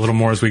discuss that a little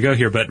more as we go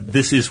here, but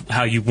this is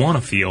how you want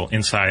to feel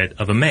inside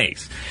of a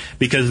maze.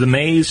 Because the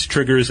maze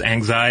triggers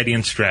anxiety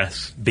and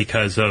stress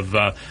because of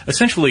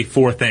essentially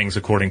four things,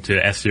 according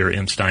to Esther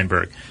M.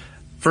 Steinberg.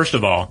 First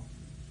of all,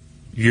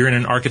 you're in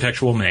an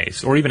architectural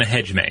maze, or even a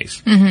hedge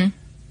maze.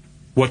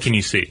 What can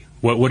you see?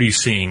 What are you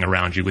seeing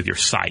around you with your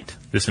sight?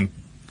 This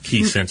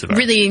key sense of ours.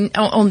 Really,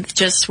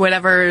 just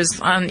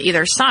whatever's on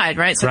either side,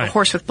 right? It's like a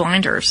horse with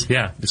blinders.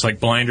 Yeah, it's like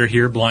blinder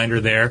here,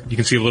 blinder there. You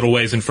can see a little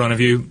ways in front of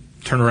you.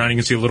 Turn around, you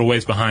can see a little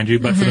ways behind you.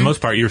 But for the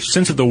most part, your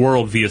sense of the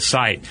world via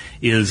sight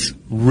is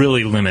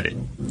really limited.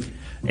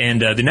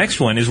 And the next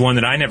one is one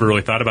that I never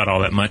really thought about all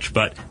that much,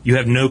 but you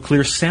have no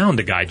clear sound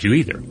to guide you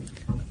either.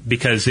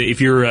 Because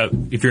if you're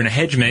in a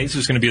hedge maze,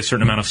 there's going to be a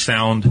certain amount of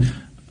sound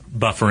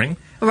buffering.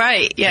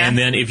 Right, yeah. And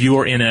then if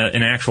you're in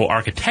an actual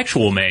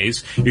architectural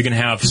maze, you're going to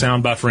have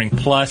sound buffering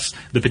plus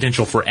the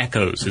potential for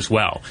echoes as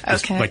well.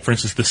 Okay. Like, for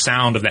instance, the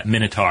sound of that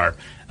minotaur,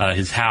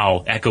 his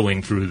howl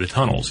echoing through the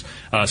tunnels.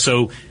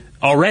 So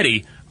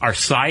already our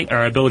sight,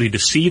 our ability to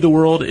see the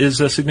world is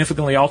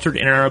significantly altered,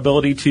 and our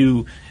ability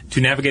to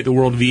navigate the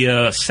world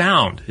via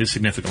sound is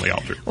significantly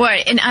altered.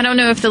 Right, and I don't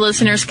know if the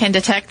listeners can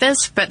detect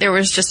this, but there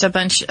was just a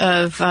bunch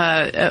of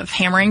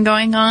hammering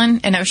going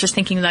on, and I was just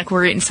thinking like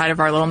we're inside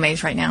of our little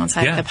maze right now,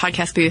 inside the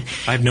podcast booth.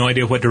 I have no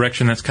idea what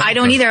direction that's coming from. I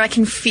don't either. I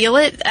can feel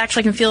it.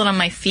 Actually, I can feel it on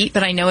my feet,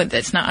 but I know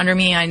it's not under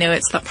me. I know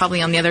it's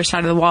probably on the other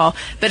side of the wall.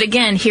 But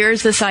again,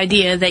 here's this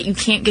idea that you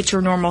can't get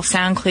your normal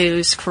sound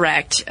clues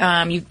correct.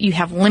 You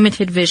have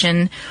limited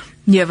vision.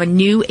 You have a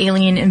new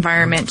alien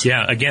environment.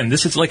 Yeah, again,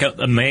 this is like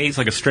a maze,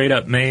 like a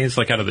straight-up maze,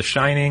 like out of The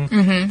Shining.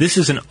 This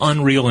is an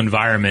unreal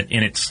environment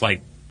in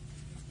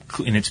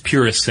its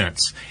purest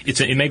sense.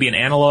 It may be an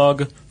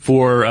analog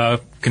for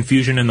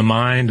confusion in the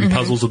mind and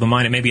puzzles of the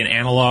mind. It may be an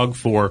analog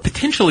for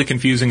potentially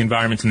confusing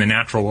environments in the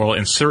natural world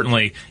and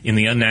certainly in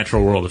the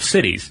unnatural world of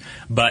cities.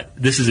 But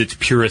this is its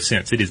purest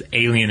sense. It is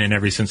alien in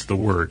every sense of the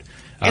word.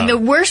 And the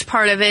worst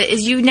part of it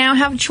is you now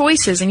have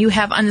choices and you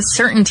have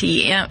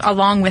uncertainty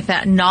along with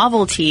that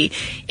novelty.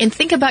 And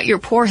think about your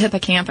poor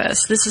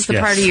hippocampus. This is the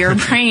part of your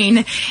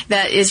brain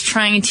that is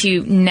trying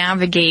to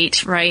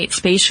navigate, right,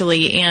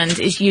 spatially and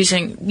is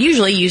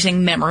usually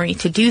using memory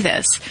to do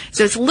this.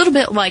 So it's a little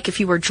bit like if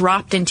you were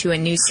dropped into a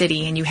new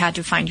city and you had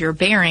to find your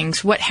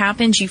bearings. What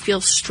happens? You feel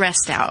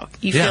stressed out.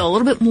 You feel a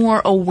little bit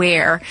more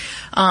aware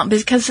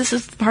because this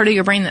is the part of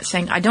your brain that's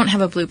saying, I don't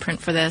have a blueprint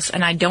for this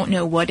and I don't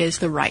know what is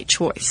the right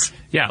choice.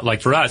 Yeah,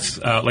 like for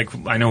us, like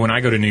I know when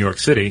I go to New York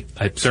City,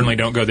 I certainly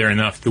don't go there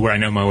enough to where I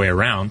know my way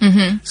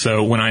around.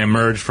 So when I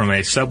emerge from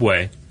a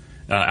subway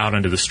out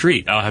onto the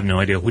street, I'll have no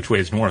idea which way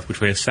is north,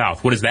 which way is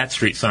south. What does that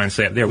street sign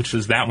say up there? Which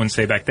does that one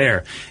say back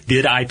there?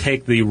 Did I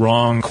take the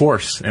wrong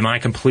course? Am I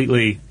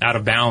completely out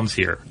of bounds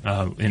here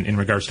in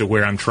regards to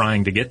where I'm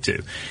trying to get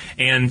to?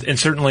 And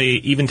certainly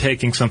even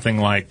taking something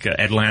like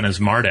Atlanta's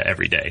MARTA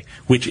every day,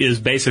 which is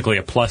basically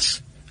a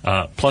plus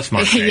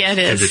mark yeah, it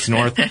is. because it's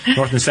north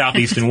and south,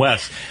 east and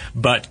west.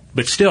 But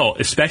still,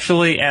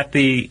 especially at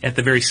the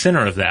very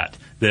center of that,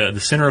 the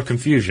center of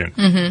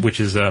confusion, which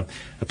is a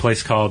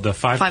place called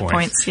Five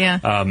Points.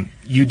 Yeah.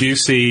 You do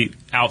see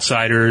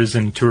outsiders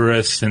and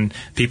tourists and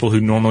people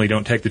who normally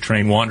don't take the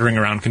train wandering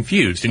around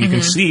confused. And you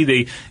can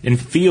see and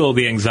feel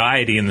the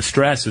anxiety and the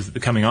stress is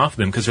coming off of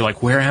them because they're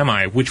like, where am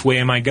I? Which way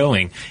am I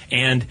going?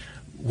 And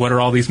what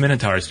are all these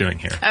minotaurs doing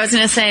here? I was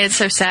going to say it's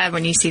so sad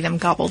when you see them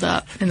gobbled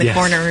up in the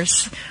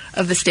corners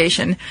of the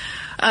station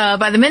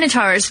by the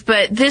minotaurs.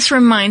 But this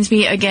reminds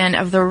me again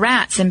of the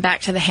rats in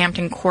Back to the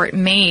Hampton Court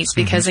maze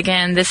because,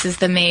 again, this is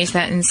the maze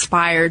that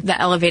inspired the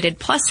elevated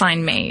plus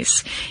sign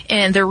maze.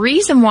 And the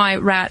reason why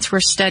rats were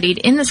studied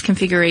in this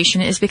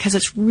configuration is because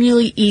it's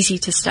really easy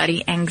to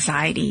study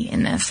anxiety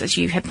in this, as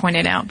you had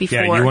pointed out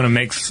before. Yeah, you want to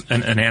make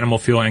an animal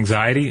feel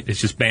anxiety,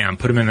 it's just bam,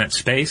 put them in that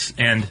space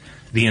and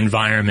the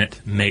environment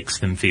makes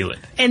them feel it.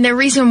 And the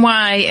reason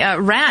why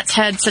rats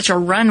had such a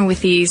run with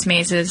these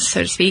mazes,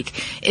 so to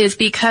speak, is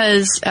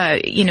because,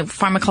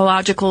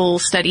 pharmacological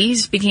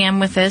studies began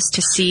with this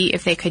to see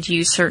if they could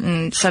use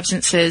certain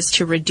substances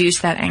to reduce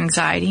that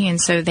anxiety. And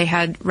so they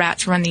had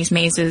rats run these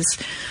mazes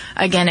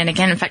again and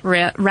again. In fact,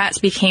 rats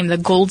became the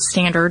gold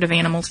standard of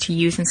animals to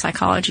use in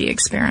psychology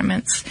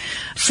experiments.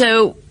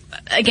 So,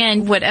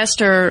 again, what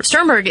Esther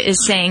Sternberg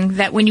is saying,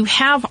 that when you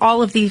have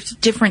all of these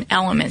different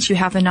elements, you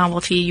have the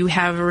novelty, you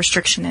have a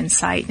restriction in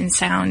sight and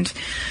sound,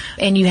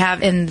 and you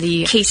have, in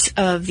the case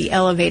of the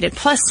elevated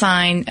plus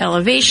sign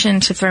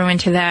elevation to throw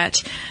into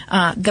that,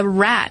 the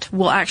rat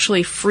will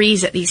actually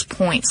freeze at these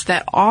points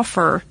that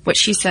offer, what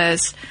she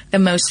says, the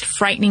most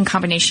frightening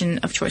combination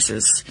of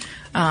choices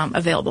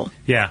available.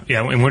 Yeah,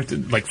 and we're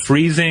like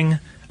freezing.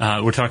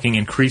 We're talking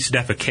increased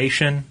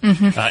defecation,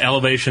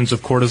 elevations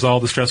of cortisol,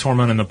 the stress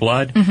hormone in the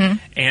blood.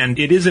 And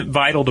it isn't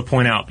vital to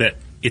point out that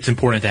it's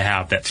important to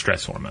have that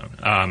stress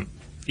hormone.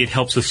 It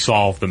helps us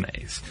solve the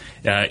maze.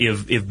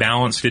 If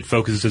balanced, it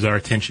focuses our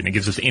attention. It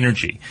gives us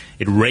energy.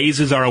 It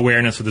raises our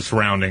awareness of the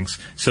surroundings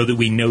so that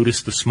we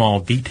notice the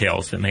small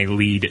details that may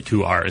lead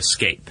to our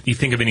escape. You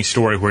think of any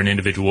story where an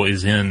individual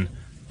is in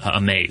a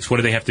maze. What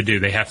do they have to do?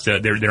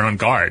 They're on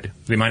guard.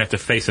 They might have to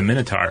face a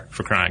minotaur,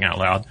 for crying out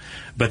loud.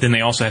 But then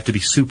they also have to be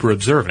super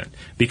observant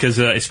because,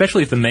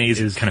 especially if the maze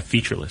is kind of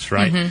featureless,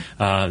 right?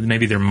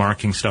 Maybe they're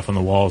marking stuff on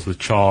the walls with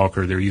chalk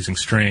or they're using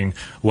string,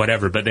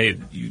 whatever. But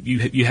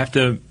you have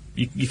to.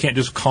 You can't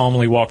just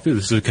calmly walk through.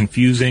 This is a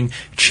confusing,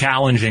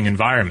 challenging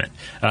environment.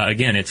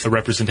 Again, it's a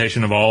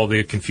representation of all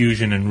the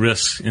confusion and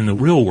risks in the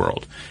real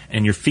world,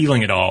 and you're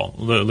feeling it all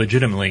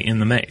legitimately in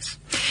the maze.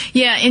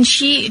 Yeah, and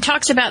she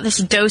talks about this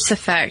dose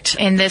effect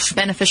and this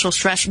beneficial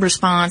stress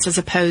response as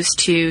opposed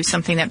to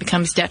something that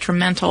becomes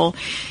detrimental.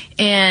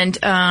 And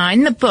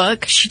in the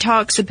book, she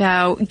talks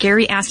about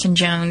Gary Aston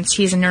Jones.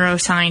 He's a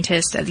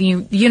neuroscientist at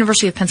the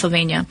University of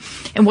Pennsylvania.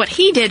 And what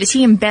he did is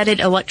he embedded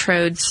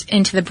electrodes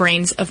into the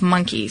brains of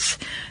monkeys,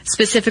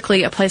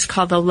 specifically a place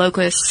called the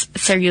locus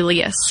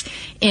coeruleus.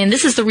 And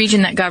this is the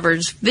region that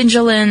governs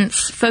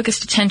vigilance,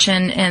 focused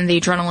attention, and the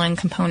adrenaline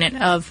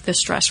component of the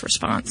stress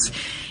response.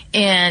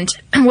 And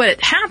what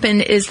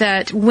happened is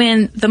that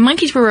when the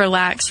monkeys were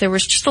relaxed, there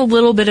was just a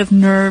little bit of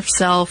nerve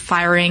cell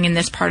firing in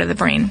this part of the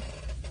brain.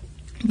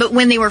 But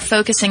when they were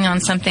focusing on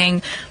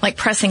something like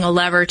pressing a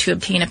lever to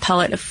obtain a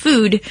pellet of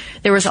food,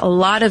 there was a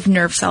lot of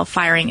nerve cell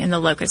firing in the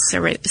locus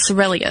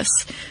coeruleus.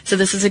 So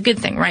this is a good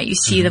thing, right? You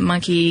see the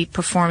monkey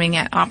performing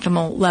at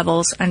optimal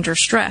levels under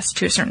stress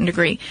to a certain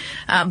degree.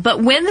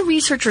 But when the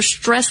researchers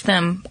stressed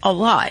them a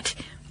lot,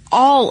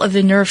 all of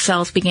the nerve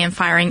cells began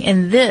firing,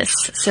 and this,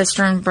 says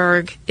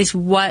Sternberg, is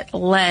what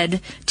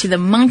led to the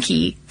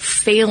monkey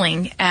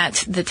failing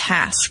at the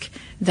task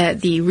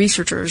that the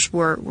researchers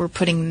were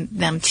putting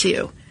them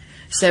to.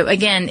 So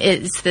again,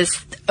 it's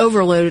this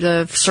overload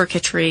of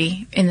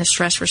circuitry in the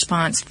stress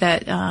response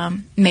that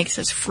makes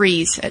us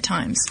freeze at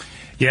times.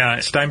 Yeah,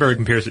 Steinberg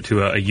compares it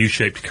to a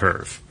U-shaped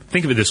curve.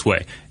 Think of it this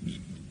way.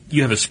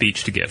 You have a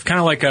speech to give, kind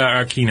of like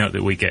our keynote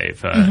that we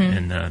gave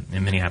in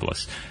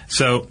Minneapolis.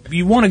 So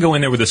you want to go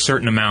in there with a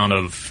certain amount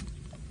of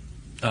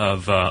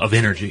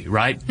energy,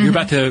 right? You're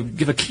about to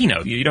give a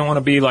keynote. You don't want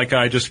to be like,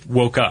 I just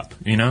woke up,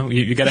 you know?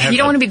 You got to have. You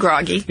don't want to be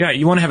groggy. Yeah,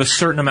 you want to have a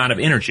certain amount of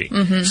energy.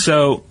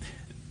 So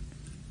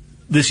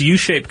this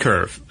U-shaped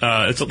curve,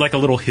 it's like a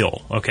little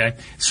hill, okay?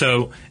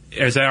 So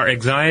as our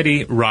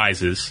anxiety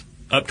rises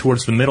up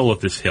towards the middle of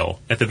this hill,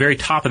 at the very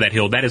top of that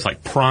hill, that is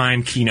like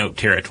prime keynote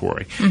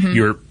territory.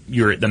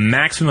 You're at the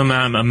maximum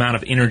amount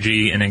of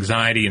energy and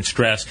anxiety and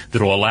stress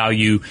that will allow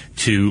you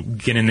to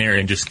get in there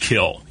and just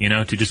kill, you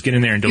know, to just get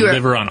in there and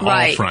deliver on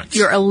all fronts.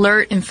 You're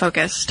alert and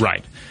focused.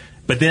 Right.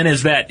 But then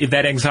if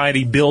that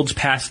anxiety builds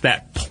past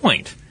that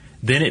point,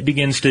 then it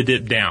begins to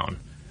dip down.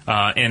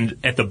 And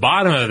at the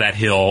bottom of that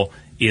hill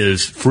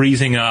is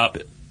freezing up,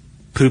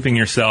 pooping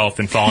yourself,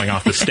 and falling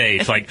off the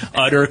stage. Like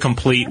utter,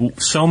 complete,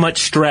 so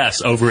much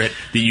stress over it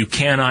that you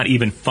cannot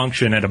even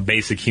function at a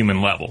basic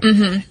human level.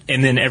 And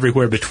then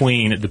everywhere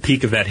between the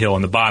peak of that hill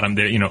and the bottom,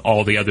 there, you know,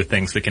 all the other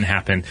things that can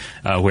happen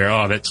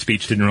where, that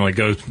speech didn't really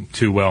go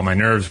too well. My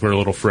nerves were a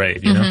little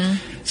frayed, you know.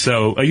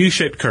 So a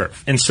U-shaped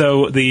curve. And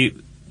so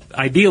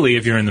ideally,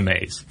 if you're in the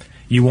maze,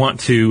 you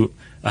want to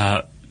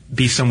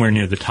be somewhere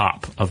near the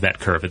top of that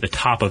curve, at the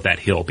top of that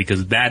hill,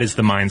 because that is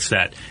the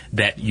mindset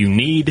that you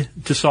need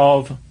to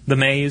solve the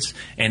maze,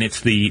 and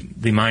it's the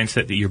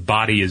mindset that your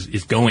body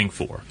is going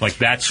for. Like,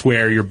 that's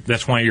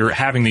why you're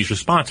having these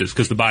responses,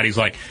 because the body's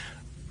like,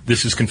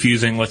 this is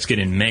confusing, let's get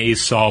in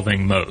maze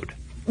solving mode.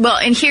 Well,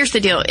 and here's the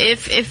deal.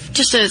 If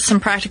just some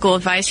practical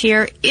advice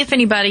here, if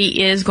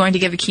anybody is going to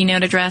give a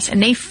keynote address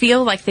and they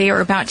feel like they are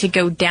about to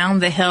go down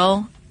the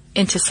hill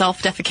into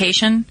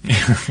self-defecation,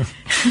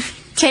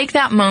 take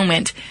that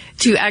moment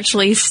to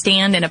actually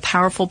stand in a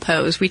powerful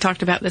pose. We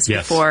talked about this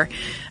before.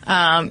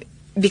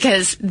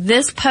 Because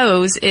this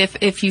pose,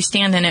 if you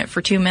stand in it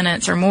for 2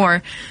 minutes or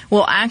more,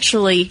 will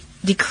actually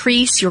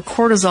decrease your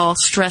cortisol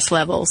stress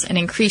levels and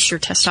increase your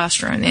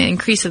testosterone. The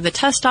increase of the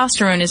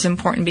testosterone is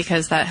important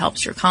because that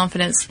helps your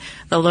confidence.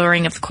 The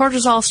lowering of the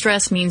cortisol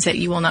stress means that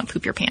you will not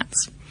poop your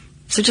pants.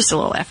 So just a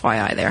little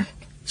FYI there.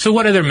 So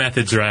what other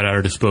methods are at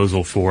our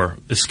disposal for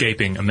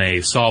escaping a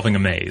maze, solving a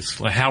maze?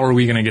 Like, how are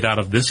we going to get out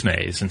of this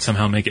maze and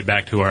somehow make it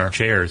back to our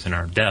chairs and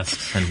our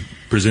desks and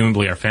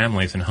presumably our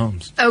families and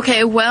homes?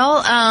 Okay,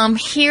 well,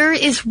 here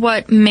is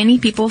what many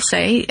people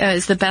say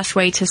is the best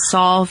way to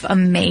solve a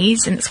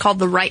maze, and it's called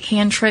the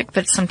right-hand trick,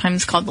 but it's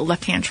sometimes called the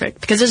left-hand trick,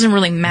 because it doesn't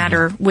really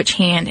matter which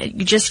hand.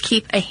 You just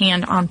keep a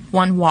hand on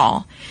one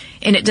wall,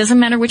 and it doesn't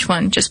matter which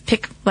one. Just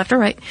pick left or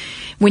right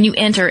when you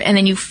enter, and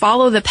then you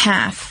follow the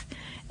path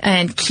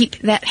and keep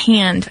that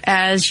hand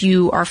as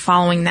you are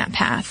following that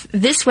path.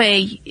 This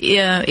way,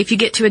 if you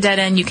get to a dead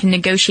end, you can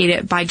negotiate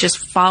it by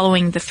just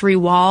following the 3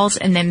 walls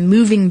and then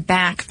moving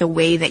back the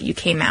way that you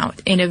came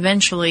out. And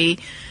eventually,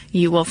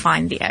 you will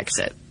find the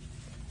exit.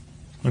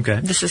 Okay.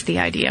 This is the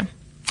idea.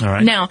 All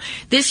right. Now,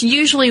 this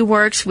usually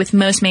works with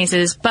most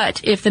mazes, but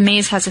if the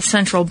maze has a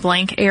central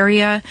blank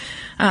area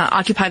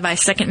occupied by a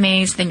second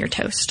maze, then you're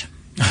toast.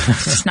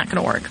 It's just not going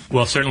to work.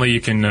 Well, certainly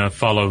you can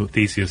follow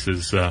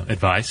Theseus's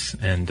advice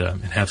and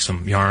have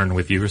some yarn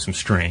with you or some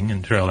string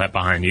and trail that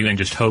behind you and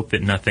just hope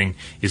that nothing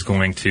is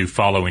going to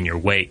follow in your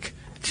wake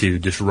to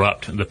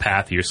disrupt the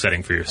path you're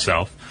setting for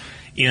yourself.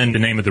 In The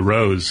Name of the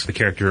Rose, the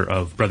character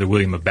of Brother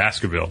William of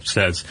Baskerville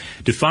says,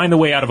 "To find the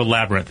way out of a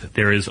labyrinth,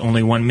 there is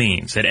only one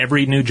means. At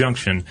every new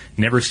junction,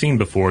 never seen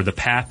before, the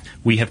path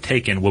we have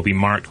taken will be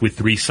marked with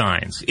 3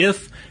 signs.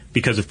 If,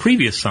 because of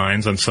previous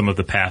signs on some of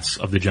the paths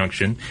of the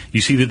junction,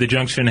 you see that the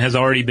junction has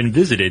already been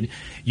visited,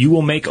 you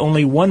will make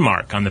only 1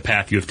 mark on the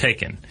path you have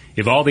taken.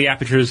 If all the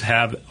apertures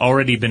have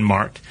already been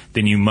marked,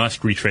 then you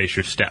must retrace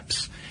your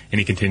steps." And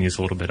he continues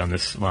a little bit on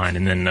this line,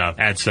 and then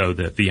Adso,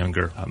 the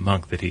younger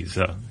monk that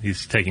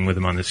he's taking with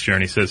him on this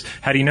journey, says,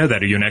 "How do you know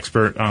that? Are you an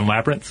expert on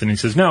labyrinths?" And he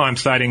says, "No, I'm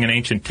citing an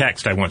ancient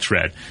text I once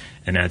read."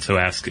 And Adso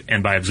asks,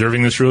 "And by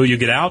observing this rule, you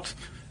get out?"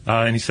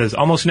 And he says,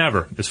 "Almost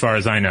never, as far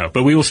as I know,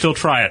 but we will still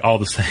try it all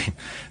the same."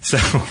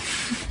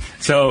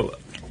 So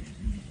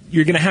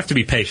you're going to have to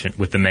be patient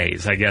with the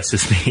maze, I guess,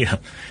 is the and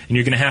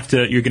you're going to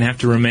have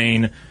to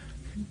remain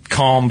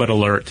calm but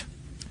alert.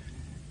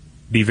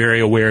 Be very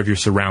aware of your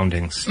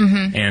surroundings,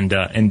 and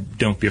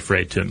don't be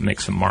afraid to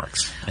make some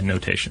marks and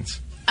notations.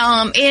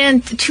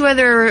 And 2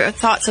 other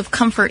thoughts of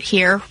comfort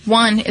here.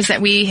 One is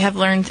that we have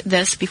learned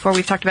this before.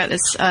 We've talked about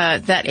this,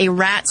 that a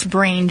rat's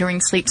brain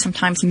during sleep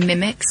sometimes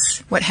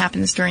mimics what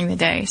happens during the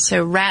day.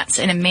 So rats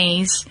in a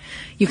maze,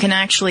 you can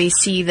actually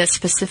see the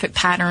specific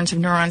patterns of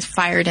neurons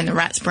fired in the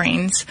rat's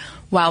brains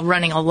while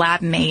running a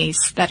lab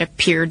maze that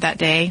appeared that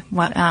day,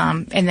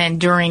 and then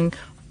during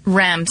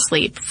REM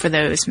sleep for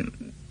those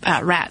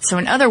rats. So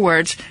in other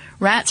words,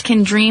 rats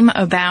can dream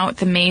about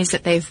the maze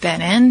that they've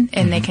been in,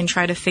 and they can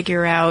try to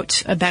figure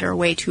out a better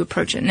way to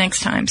approach it next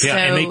time. Yeah,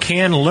 and they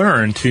can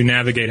learn to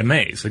navigate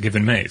a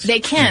given maze.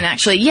 They can,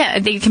 actually. Yeah,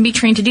 they can be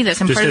trained to do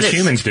this. And just part as of this,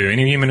 humans do.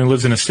 Any human who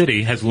lives in a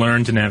city has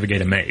learned to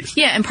navigate a maze.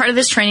 Yeah, and part of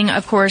this training,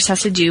 of course,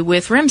 has to do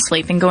with REM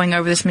sleep and going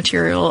over this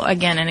material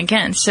again and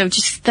again. So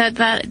just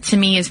that to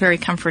me is very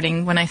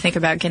comforting when I think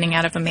about getting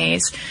out of a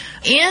maze.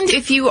 And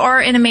if you are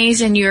in a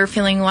maze and you're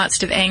feeling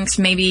lots of angst,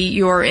 maybe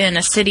you're in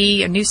a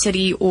city, a new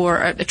city, or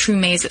a true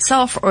maze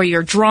itself, or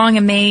you're drawing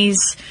a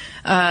maze,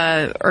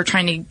 or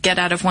trying to get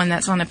out of one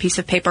that's on a piece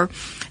of paper,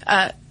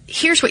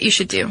 here's what you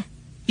should do.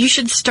 You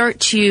should start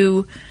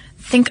to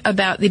think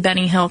about the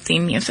Benny Hill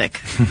theme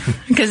music,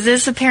 because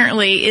this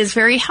apparently is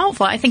very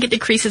helpful. I think it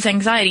decreases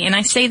anxiety, and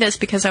I say this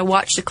because I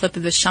watched a clip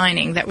of The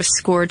Shining that was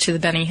scored to the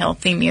Benny Hill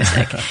theme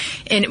music,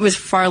 and it was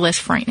far less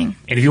frightening.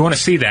 And if you want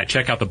to see that,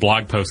 check out the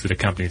blog post that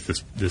accompanies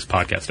this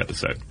podcast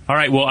episode. All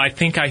right, well, I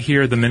think I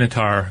hear the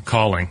Minotaur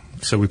calling,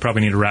 so we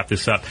probably need to wrap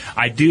this up.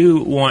 I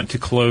do want to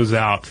close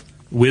out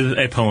with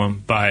a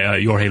poem by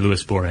Jorge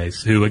Luis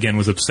Borges, who, again,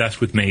 was obsessed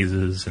with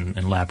mazes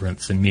and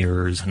labyrinths and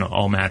mirrors and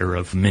all matter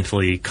of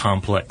mentally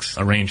complex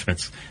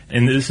arrangements.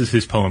 And this is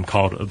his poem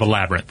called The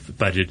Labyrinth,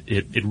 but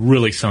it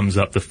really sums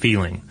up the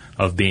feeling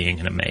of being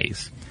in a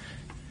maze.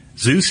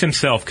 Zeus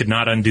himself could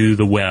not undo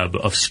the web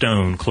of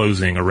stone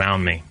closing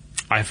around me.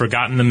 I have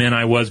forgotten the men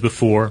I was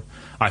before.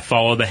 I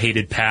follow the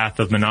hated path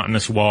of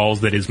monotonous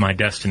walls that is my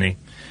destiny.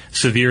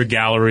 Severe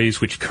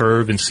galleries which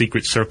curve in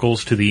secret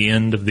circles to the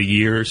end of the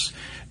years,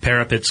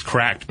 parapets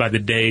cracked by the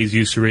day's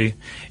usury.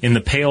 In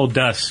the pale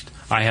dust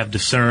I have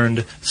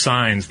discerned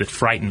signs that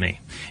frighten me.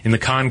 In the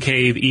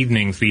concave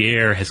evenings, the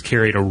air has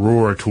carried a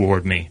roar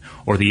toward me,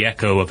 or the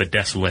echo of a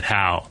desolate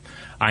howl.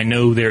 I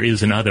know there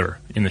is an other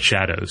in the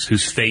shadows,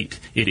 whose fate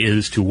it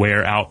is to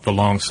wear out the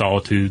long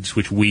solitudes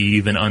which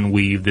weave and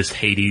unweave this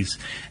Hades,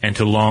 and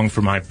to long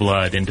for my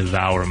blood and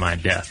devour my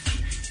death.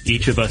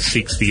 Each of us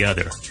seeks the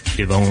other,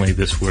 if only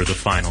this were the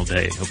final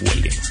day of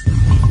waiting.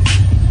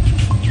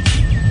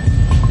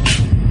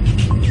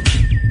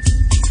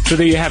 So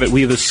there you have it.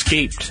 We have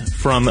escaped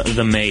from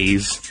the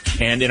maze,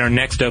 and in our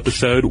next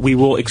episode, we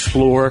will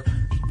explore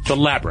the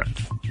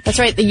labyrinth. That's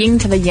right, the yin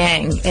to the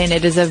yang, and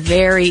it is a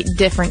very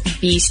different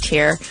beast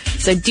here.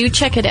 So do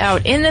check it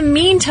out. In the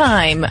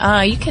meantime,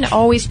 you can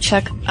always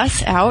check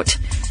us out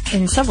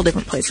in several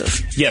different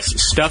places. Yes,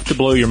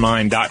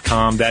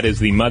 StuffToBlowYourMind.com. That is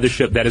the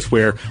mothership. That is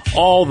where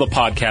all the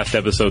podcast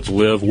episodes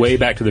live, way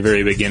back to the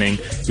very beginning.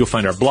 You'll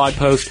find our blog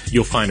post.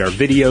 You'll find our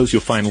videos.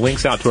 You'll find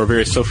links out to our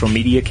various social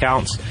media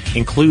accounts,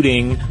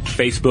 including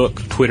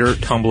Facebook, Twitter,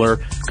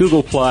 Tumblr,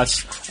 Google+,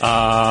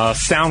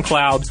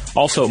 SoundCloud,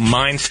 also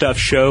Mind Stuff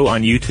Show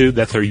on YouTube.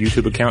 That's our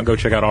YouTube account. Go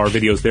check out all our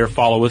videos there.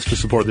 Follow us to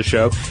support the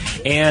show.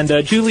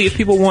 And Julie, if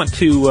people want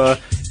to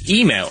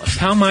email us,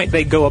 how might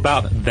they go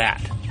about that?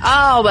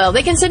 Oh, well,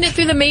 they can send it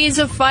through the maze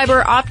of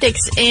fiber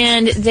optics,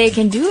 and they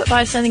can do it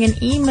by sending an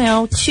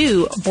email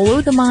to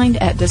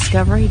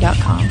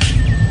blowthemind@discovery.com.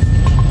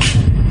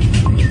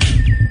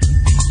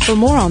 For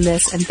more on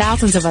this and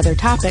thousands of other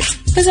topics,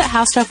 visit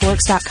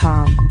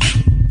howstuffworks.com.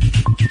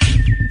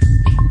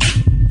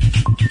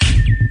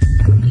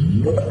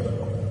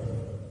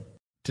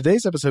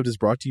 Today's episode is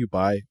brought to you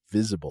by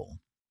Visible.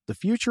 The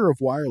future of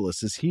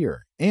wireless is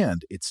here,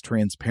 and it's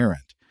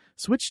transparent.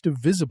 Switch to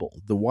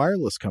Visible, the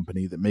wireless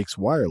company that makes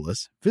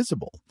wireless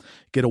visible.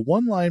 Get a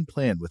one-line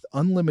plan with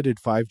unlimited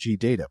 5G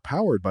data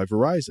powered by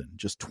Verizon,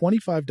 just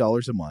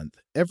 $25 a month,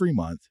 every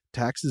month,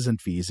 taxes and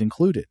fees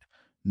included.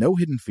 No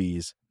hidden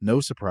fees,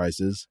 no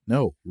surprises,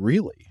 no,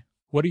 really.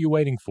 What are you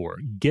waiting for?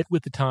 Get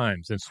with the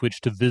times and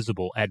switch to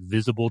Visible at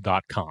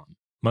Visible.com.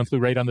 Monthly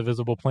rate on the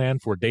Visible plan.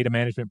 For data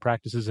management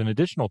practices and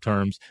additional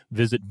terms,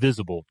 visit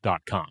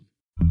Visible.com.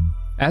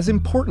 As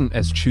important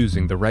as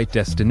choosing the right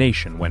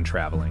destination when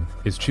traveling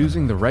is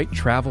choosing the right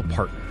travel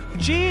partner.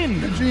 Gene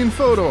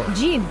Fodor.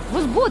 Gene,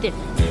 was будет?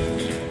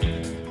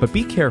 But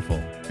be careful,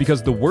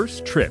 because the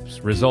worst trips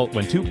result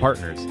when two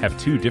partners have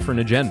two different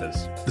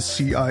agendas. The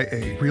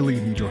CIA really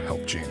need your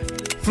help, Gene.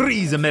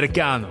 Freeze,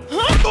 Americano!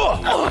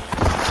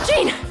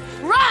 Gene,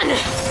 run!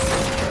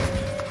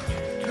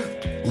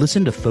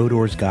 Listen to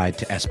Fodor's Guide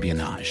to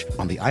Espionage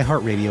on the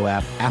iHeartRadio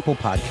app, Apple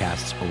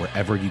Podcasts, or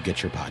wherever you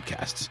get your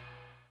podcasts.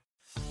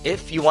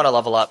 If you want to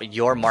level up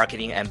your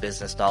marketing and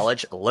business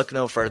knowledge, look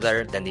no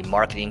further than the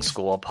Marketing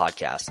School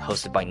podcast,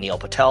 hosted by Neil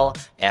Patel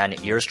and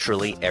yours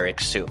truly,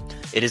 Eric Su.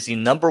 It is the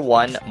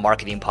 #1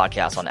 marketing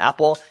podcast on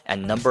Apple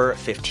and number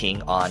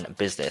 15 on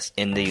business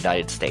in the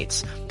United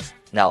States.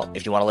 Now,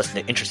 if you want to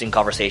listen to interesting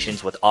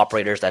conversations with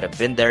operators that have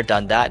been there,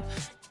 done that,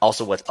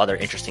 also with other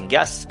interesting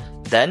guests,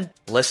 then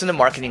listen to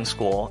Marketing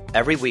School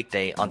every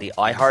weekday on the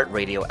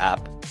iHeartRadio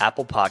app,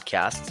 Apple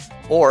Podcasts,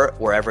 or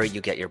wherever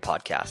you get your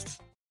podcasts.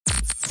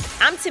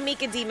 I'm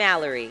Tamika D.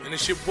 Mallory. And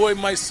it's your boy,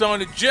 my son,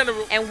 the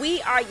General. And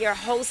we are your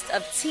hosts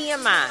of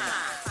TMI.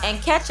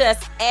 And catch us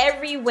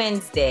every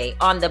Wednesday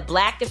on the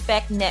Black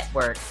Effect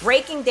Network,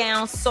 breaking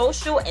down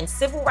social and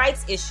civil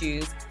rights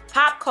issues,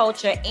 pop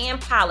culture,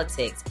 and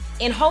politics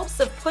in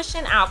hopes of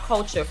pushing our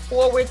culture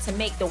forward to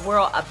make the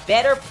world a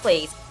better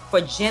place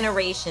for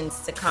generations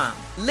to come.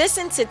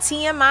 Listen to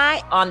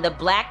TMI on the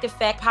Black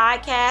Effect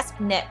Podcast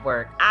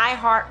Network,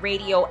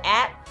 iHeartRadio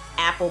app,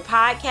 Apple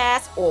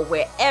Podcasts, or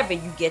wherever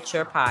you get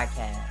your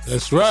podcasts.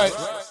 That's right.